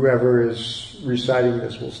 and whoever is reciting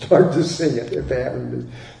this will start to sing it if they haven't been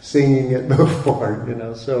singing it before. You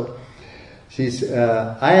know, so she's.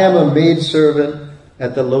 I am a maidservant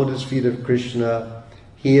at the lotus feet of Krishna.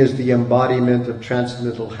 He is the embodiment of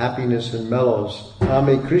transcendental happiness and mellows.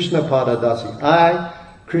 Ame Krishna Pada Dasi. I,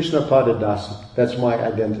 Krishna Pada Dasi. That's my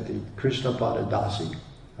identity. Krishna Pada Dasi.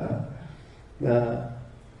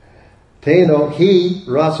 Teno, he,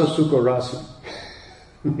 Rasa Sukha Rasi.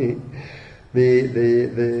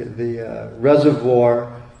 the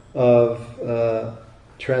reservoir of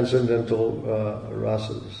transcendental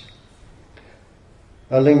rasas.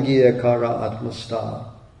 Alingya Kara Atmasta.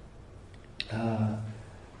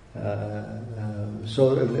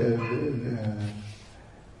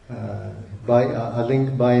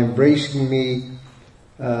 By embracing me,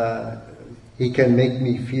 he can make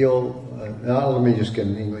me feel. Let me just get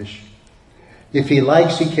in English. If he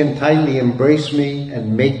likes, he can tightly embrace me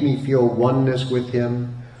and make me feel oneness with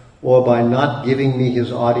him, or by not giving me his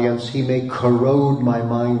audience, he may corrode my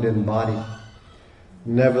mind and body.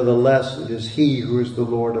 Nevertheless, it is he who is the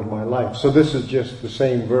Lord of my life. So this is just the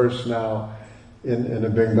same verse now in a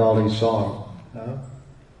Bengali song.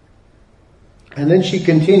 And then she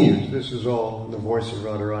continues. This is all in the voice of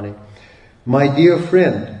Radharani. My dear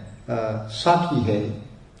friend, Saki Hai.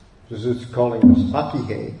 This is calling us Saki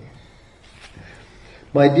Hai.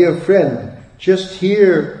 My dear friend, just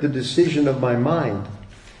hear the decision of my mind.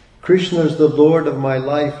 Krishna is the Lord of my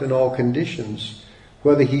life in all conditions,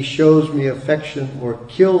 whether he shows me affection or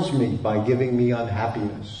kills me by giving me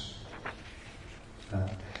unhappiness.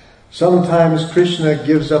 Sometimes Krishna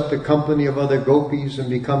gives up the company of other gopis and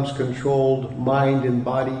becomes controlled mind and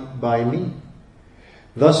body by me.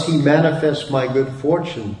 Thus he manifests my good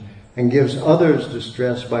fortune and gives others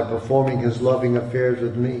distress by performing his loving affairs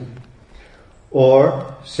with me.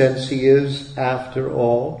 Or, since he is, after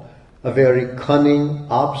all, a very cunning,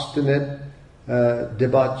 obstinate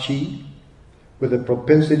debauchee with a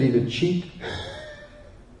propensity to cheat,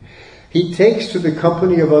 he takes to the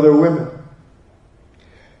company of other women.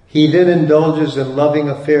 He then indulges in loving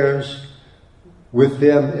affairs with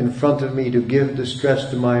them in front of me to give distress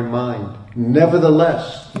to my mind.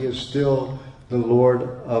 Nevertheless, he is still the Lord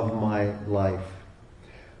of my life.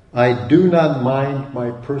 I do not mind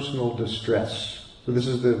my personal distress. So this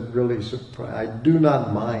is the really surprise. I do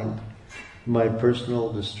not mind my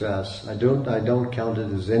personal distress. I don't count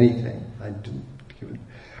it as anything.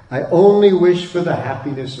 I only wish for the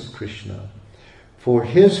happiness of Krishna. For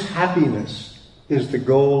his happiness is the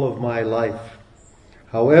goal of my life.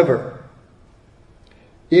 However,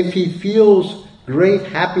 if he feels great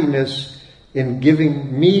happiness in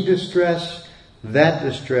giving me distress, that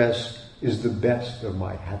distress is the best of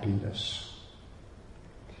my happiness.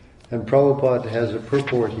 And Prabhupada has a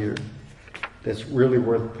purport here that's really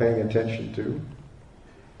worth paying attention to.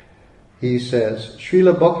 He says,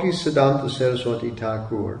 Srila Bhaktisiddhanta Saraswati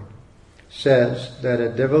Thakur says that a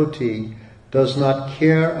devotee does not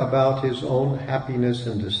care about his own happiness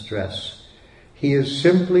and distress. He is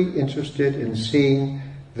simply interested in seeing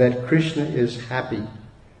that Krishna is happy,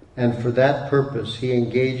 and for that purpose he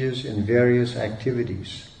engages in various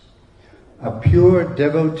activities. A pure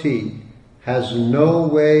devotee has no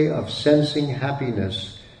way of sensing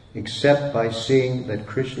happiness except by seeing that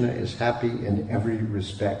Krishna is happy in every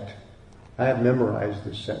respect. I have memorized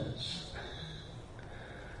this sentence.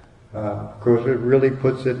 Of course, it really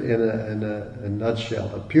puts it in a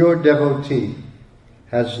nutshell. A pure devotee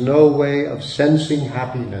has no way of sensing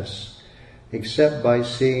happiness except by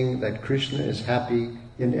seeing that Krishna is happy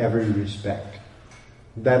in every respect.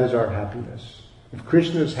 That is our happiness. If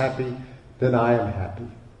Krishna is happy, then I am happy.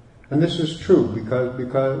 And this is true because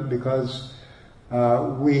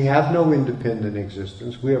we have no independent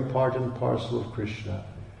existence. We are part and parcel of Krishna.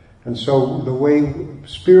 And so the way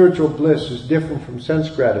spiritual bliss is different from sense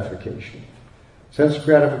gratification. Sense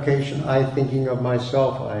gratification, I thinking of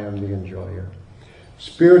myself, I am the enjoyer.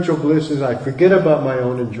 Spiritual bliss is I forget about my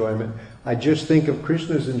own enjoyment. I just think of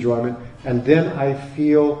Krishna's enjoyment, and then I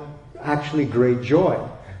feel actually great joy.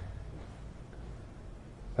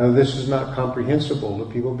 Now, this is not comprehensible to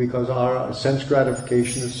people because our sense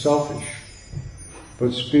gratification is selfish.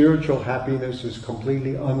 But spiritual happiness is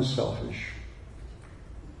completely unselfish.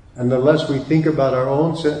 And the less we think about our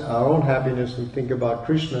own happiness and think about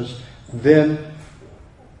Krishna's, then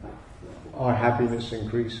our happiness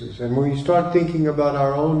increases. And when we start thinking about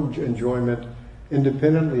our own enjoyment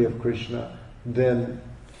independently of Krishna, then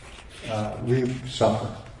we suffer.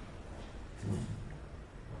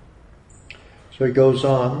 So he goes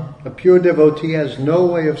on, a pure devotee has no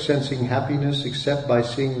way of sensing happiness except by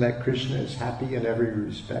seeing that Krishna is happy in every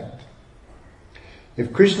respect.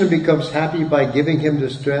 If Krishna becomes happy by giving him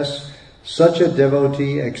distress, such a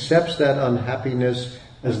devotee accepts that unhappiness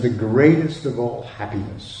as the greatest of all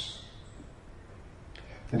happiness.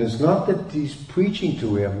 And it's not that he's preaching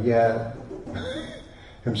to him,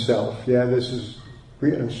 himself. This is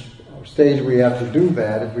on stage we have to do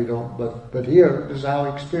that if we don't. But here is how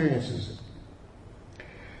he experiences it.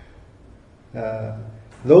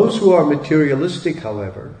 Those who are materialistic,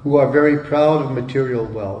 however, who are very proud of material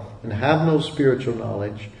wealth and have no spiritual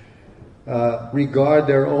knowledge, regard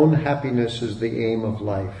their own happiness as the aim of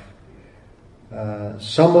life.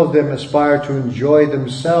 Some of them aspire to enjoy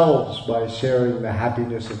themselves by sharing the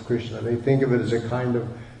happiness of Krishna. They think of it as a kind of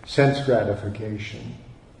sense gratification.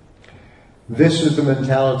 This is the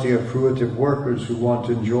mentality of fruitive workers who want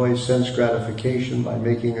to enjoy sense gratification by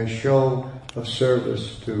making a show of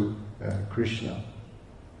service to Krishna.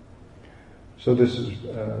 So this is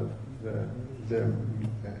the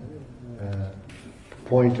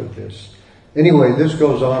point of this. Anyway, this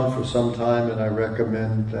goes on for some time, and I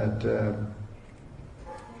recommend that...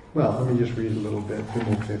 let me just read a little bit, then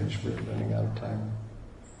we'll finish. We're running out of time.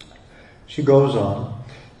 She goes on.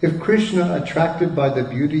 If Krishna, attracted by the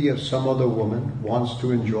beauty of some other woman, wants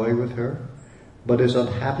to enjoy with her, but is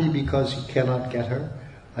unhappy because he cannot get her,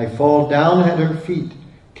 I fall down at her feet,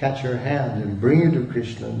 catch her hand, and bring her to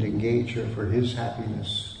Krishna and engage her for his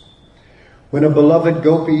happiness. When a beloved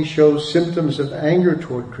gopi shows symptoms of anger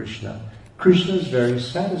toward Krishna, Krishna is very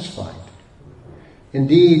satisfied.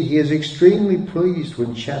 Indeed, he is extremely pleased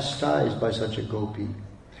when chastised by such a gopi.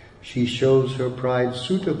 She shows her pride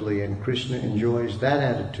suitably, and Krishna enjoys that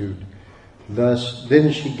attitude.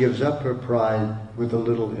 Then she gives up her pride with a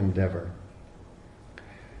little endeavor.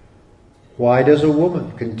 Why does a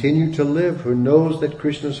woman continue to live who knows that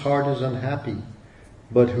Krishna's heart is unhappy,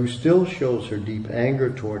 but who still shows her deep anger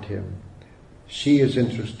toward him? She is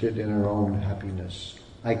interested in her own happiness.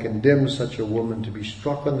 I condemn such a woman to be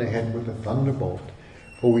struck on the head with a thunderbolt,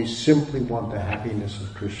 for we simply want the happiness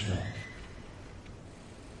of Krishna.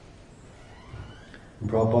 And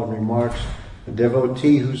Prabhupada remarks, a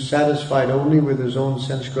devotee who's satisfied only with his own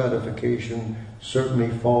sense gratification certainly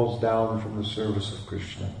falls down from the service of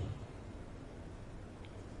Krishna.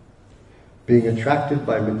 Being attracted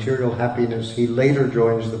by material happiness, he later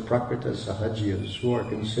joins the Prakrita Sahajias, who are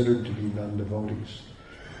considered to be non-devotees.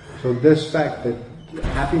 So this fact that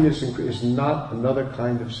happiness is not another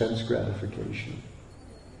kind of sense gratification.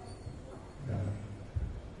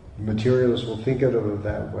 Materialists will think of it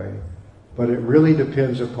that way. But it really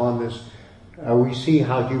depends upon this. We see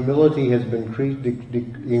how humility has been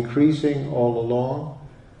increasing all along.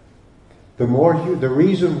 The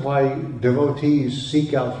reason why devotees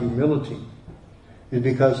seek out humility is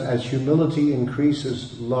because as humility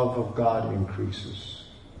increases, love of God increases.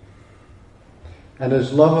 And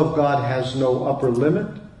as love of God has no upper limit,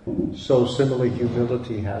 so similarly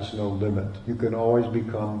humility has no limit. You can always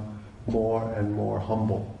become more and more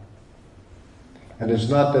humble. And it's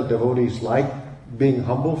not that devotees like being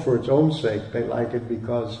humble for its own sake. They like it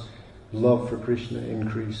because love for Krishna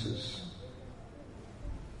increases.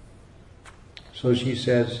 So she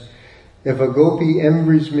says, if a gopi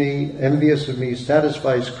envious of me,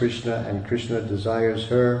 satisfies Krishna, and Krishna desires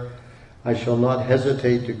her, I shall not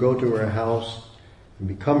hesitate to go to her house and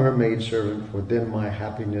become her maidservant, for then my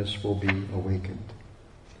happiness will be awakened.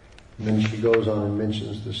 And then she goes on and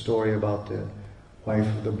mentions the story about the wife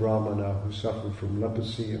of the Brahmana who suffered from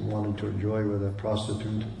leprosy and wanted to enjoy with a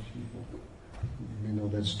prostitute. You know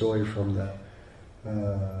that story from the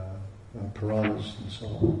Puranas and so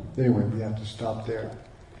on. Anyway, we have to stop there.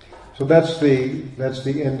 So that's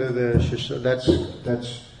the end of the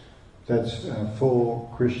that's full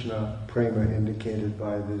Krishna prema indicated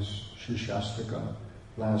by this Siksastaka,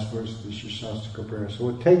 last verse of the Siksastaka prayer. So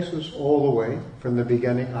it takes us all the way from the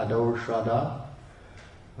beginning, Ado Shraddha,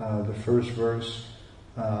 the first verse,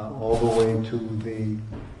 all the way to the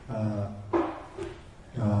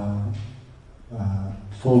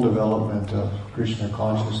full development of Krishna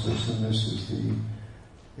consciousness, and this is the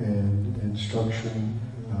instruction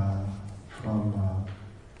from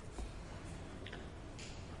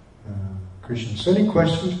Krishna. So any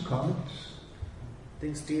questions, comments? I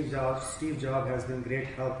think Steve Jobs has been great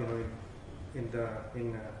help, in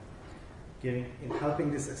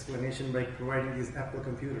helping this explanation by providing these Apple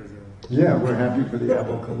computers. Yeah, we're happy for the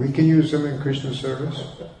Apple. We can use them in Krishna service.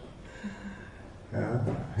 Yeah.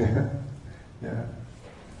 Yeah.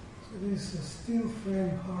 So this steel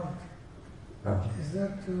frame heart, is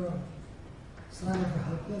that a sign of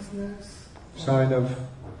helplessness? Sign of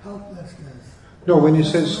helplessness. No, when you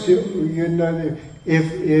say steel,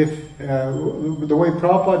 if the way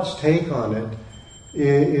Prabhupada's take on it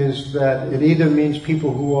is that it either means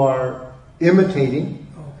people who are imitating,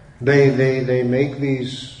 they make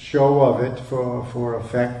these show of it for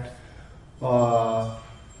effect,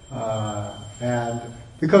 and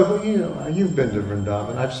because you've been to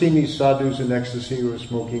Vrindavan, I've seen these sadhus in ecstasy who are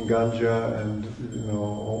smoking ganja and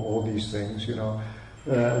all these things.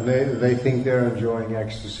 They think they're enjoying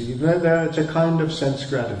ecstasy. It's a kind of sense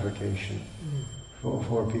gratification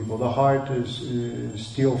for people. The heart is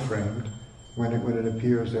steel framed. When it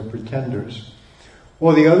appears, they're pretenders.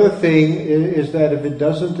 Or the other thing is that if it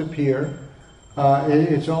doesn't appear,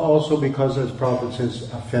 it's also because, as Prabhupada says,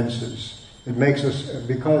 offenses. It makes us,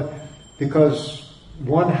 because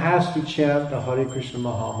one has to chant the Hare Krishna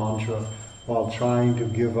Maha Mantra while trying to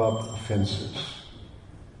give up offenses.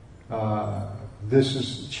 This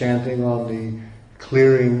is chanting on the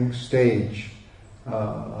clearing stage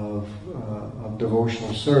of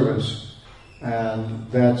devotional service, and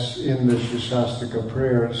that's in the Siksastaka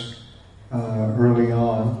prayers early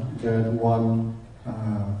on that one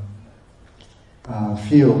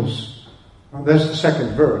feels. That's the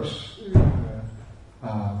second verse.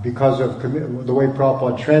 Because of the way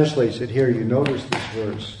Prabhupada translates it here, you notice this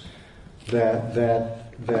verse that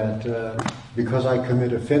because I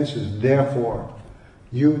commit offenses, therefore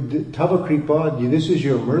Tava Kripa, this is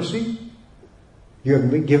your mercy. You have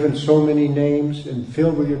been given so many names and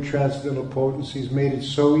filled with your transcendental potencies, made it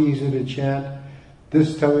so easy to chant.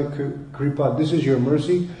 This Tava Kripa, this is your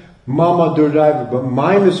mercy. Mama Durdaiva, but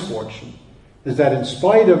my misfortune is that in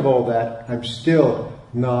spite of all that, I'm still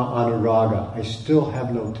na anuraga. I still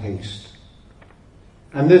have no taste.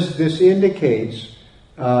 And this indicates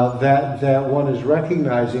that one is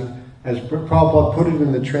recognizing, as Prabhupada put it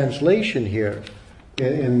in the translation here,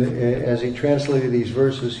 as he translated these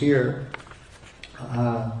verses here,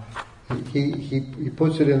 he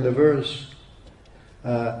puts it in the verse,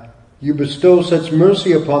 you bestow such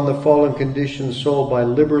mercy upon the fallen conditioned soul by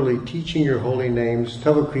liberally teaching your holy names.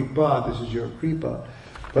 Tava Kripa, this is your Kripa.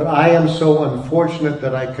 But I am so unfortunate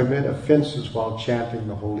that I commit offenses while chanting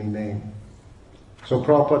the holy name. So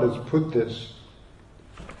Prabhupada has put this,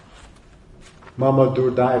 Mama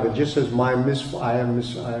Durdaiva, just as my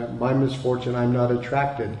misfortune, I'm not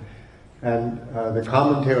attracted. And the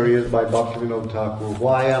commentary is by Bhaktivinoda Thakur.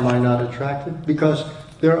 Why am I not attracted? Because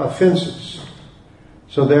they're offenses.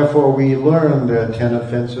 So therefore we learn the 10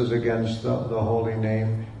 offenses against the holy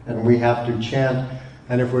name, and we have to chant.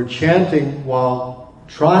 And if we're chanting while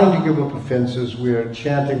trying to give up offenses, we are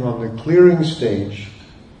chanting on the clearing stage,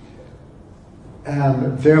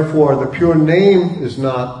 and therefore the pure name is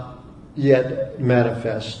not yet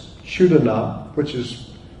manifest. Shuddhana, which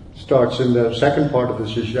starts in the second part of the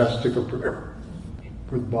Siksastaka prayer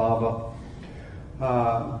with bhava,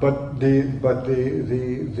 but the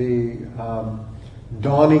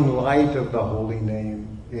dawning light of the holy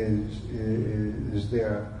name is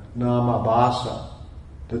there. Namabhasa.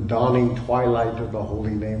 The dawning twilight of the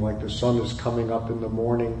holy name, like the sun is coming up in the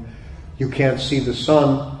morning. You can't see the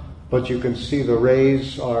sun, but you can see the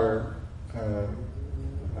rays are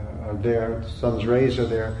there. The sun's rays are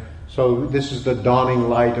there. So this is the dawning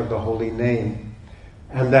light of the holy name.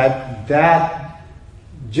 And that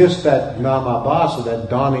just that namabhasa, that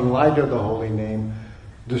dawning light of the holy name,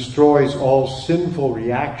 destroys all sinful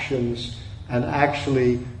reactions, and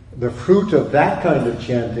actually the fruit of that kind of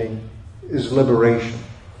chanting is liberation.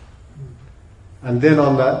 And then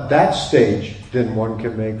on that stage, then one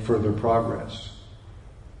can make further progress.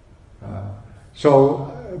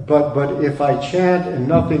 But if I chant and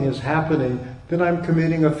nothing is happening, then I'm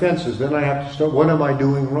committing offenses. Then I have to start, what am I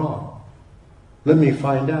doing wrong? Let me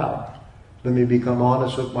find out. Let me become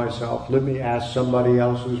honest with myself. Let me ask somebody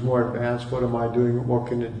else who's more advanced, what am I doing? What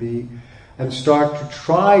can it be? And start to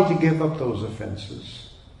try to give up those offenses.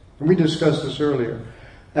 And we discussed this earlier.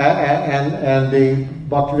 And the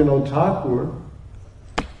Bhaktivinoda Thakur,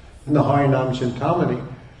 in the Harinam Chintamani,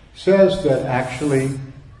 says that actually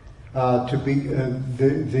to be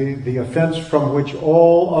the offense from which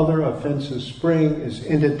all other offenses spring is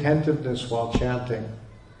inattentiveness while chanting.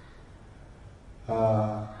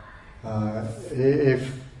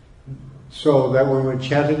 So that when we're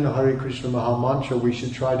chanting the Hare Krishna Maha Mantra, we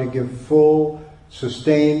should try to give full,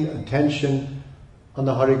 sustained attention on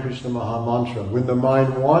the Hare Krishna Maha Mantra. When the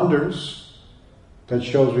mind wanders, that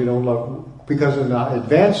shows we don't love. Because in the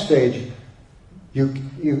advanced stage,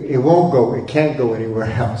 it won't go. It can't go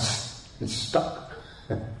anywhere else. It's stuck.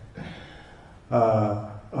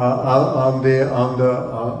 On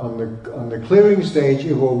the clearing stage,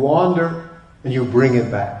 it will wander, and you bring it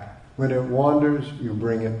back. When it wanders, you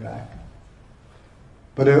bring it back.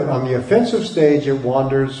 But on the offensive stage, it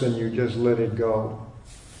wanders, and you just let it go.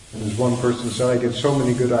 And as one person said, I get so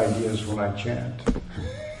many good ideas when I chant.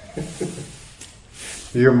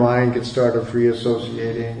 Your mind can start free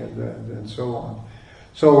associating and so on.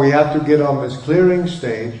 So we have to get on this clearing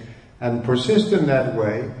stage and persist in that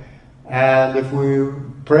way. And if we're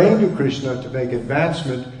praying to Krishna to make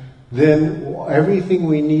advancement, then everything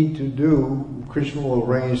we need to do, Krishna will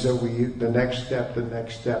arrange that the next step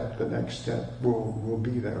will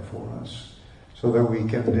be there for us. So that we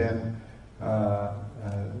can then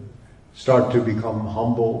start to become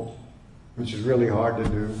humble, which is really hard to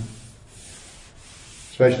do.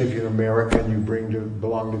 Especially if you're American, you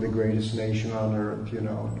belong to the greatest nation on earth, and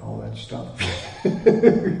all that stuff.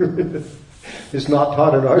 It's not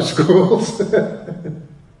taught in our schools.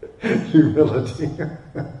 Humility.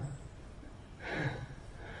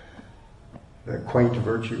 That quaint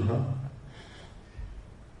virtue, huh?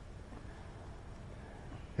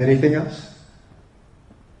 Anything else?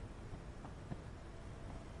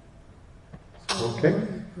 Okay.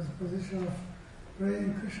 The position of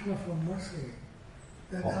praying Krishna for mercy.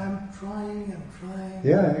 That I'm trying.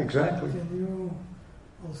 Yeah, exactly. Can you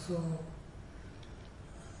also...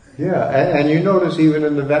 Yeah, and you notice even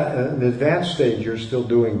in the advanced stage, you're still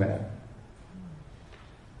doing that.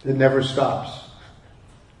 It never stops.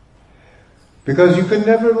 Because you can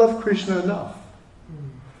never love Krishna enough.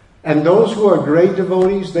 And those who are great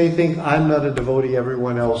devotees, they think, I'm not a devotee,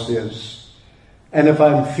 everyone else is. And if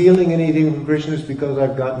I'm feeling anything from Krishna, it's because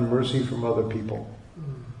I've gotten mercy from other people.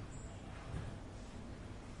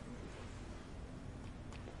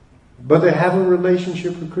 But they have a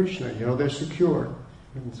relationship with Krishna. They're secure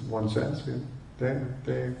in one sense. And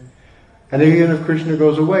even if Krishna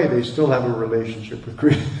goes away, they still have a relationship with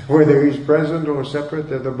Krishna. Whether he's present or separate,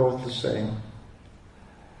 they're both the same.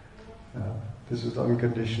 This is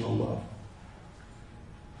unconditional love.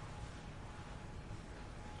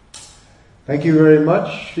 Thank you very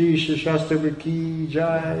much. Sri Siksastaka ki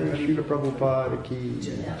jai. Srila Prabhupada ki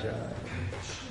jai.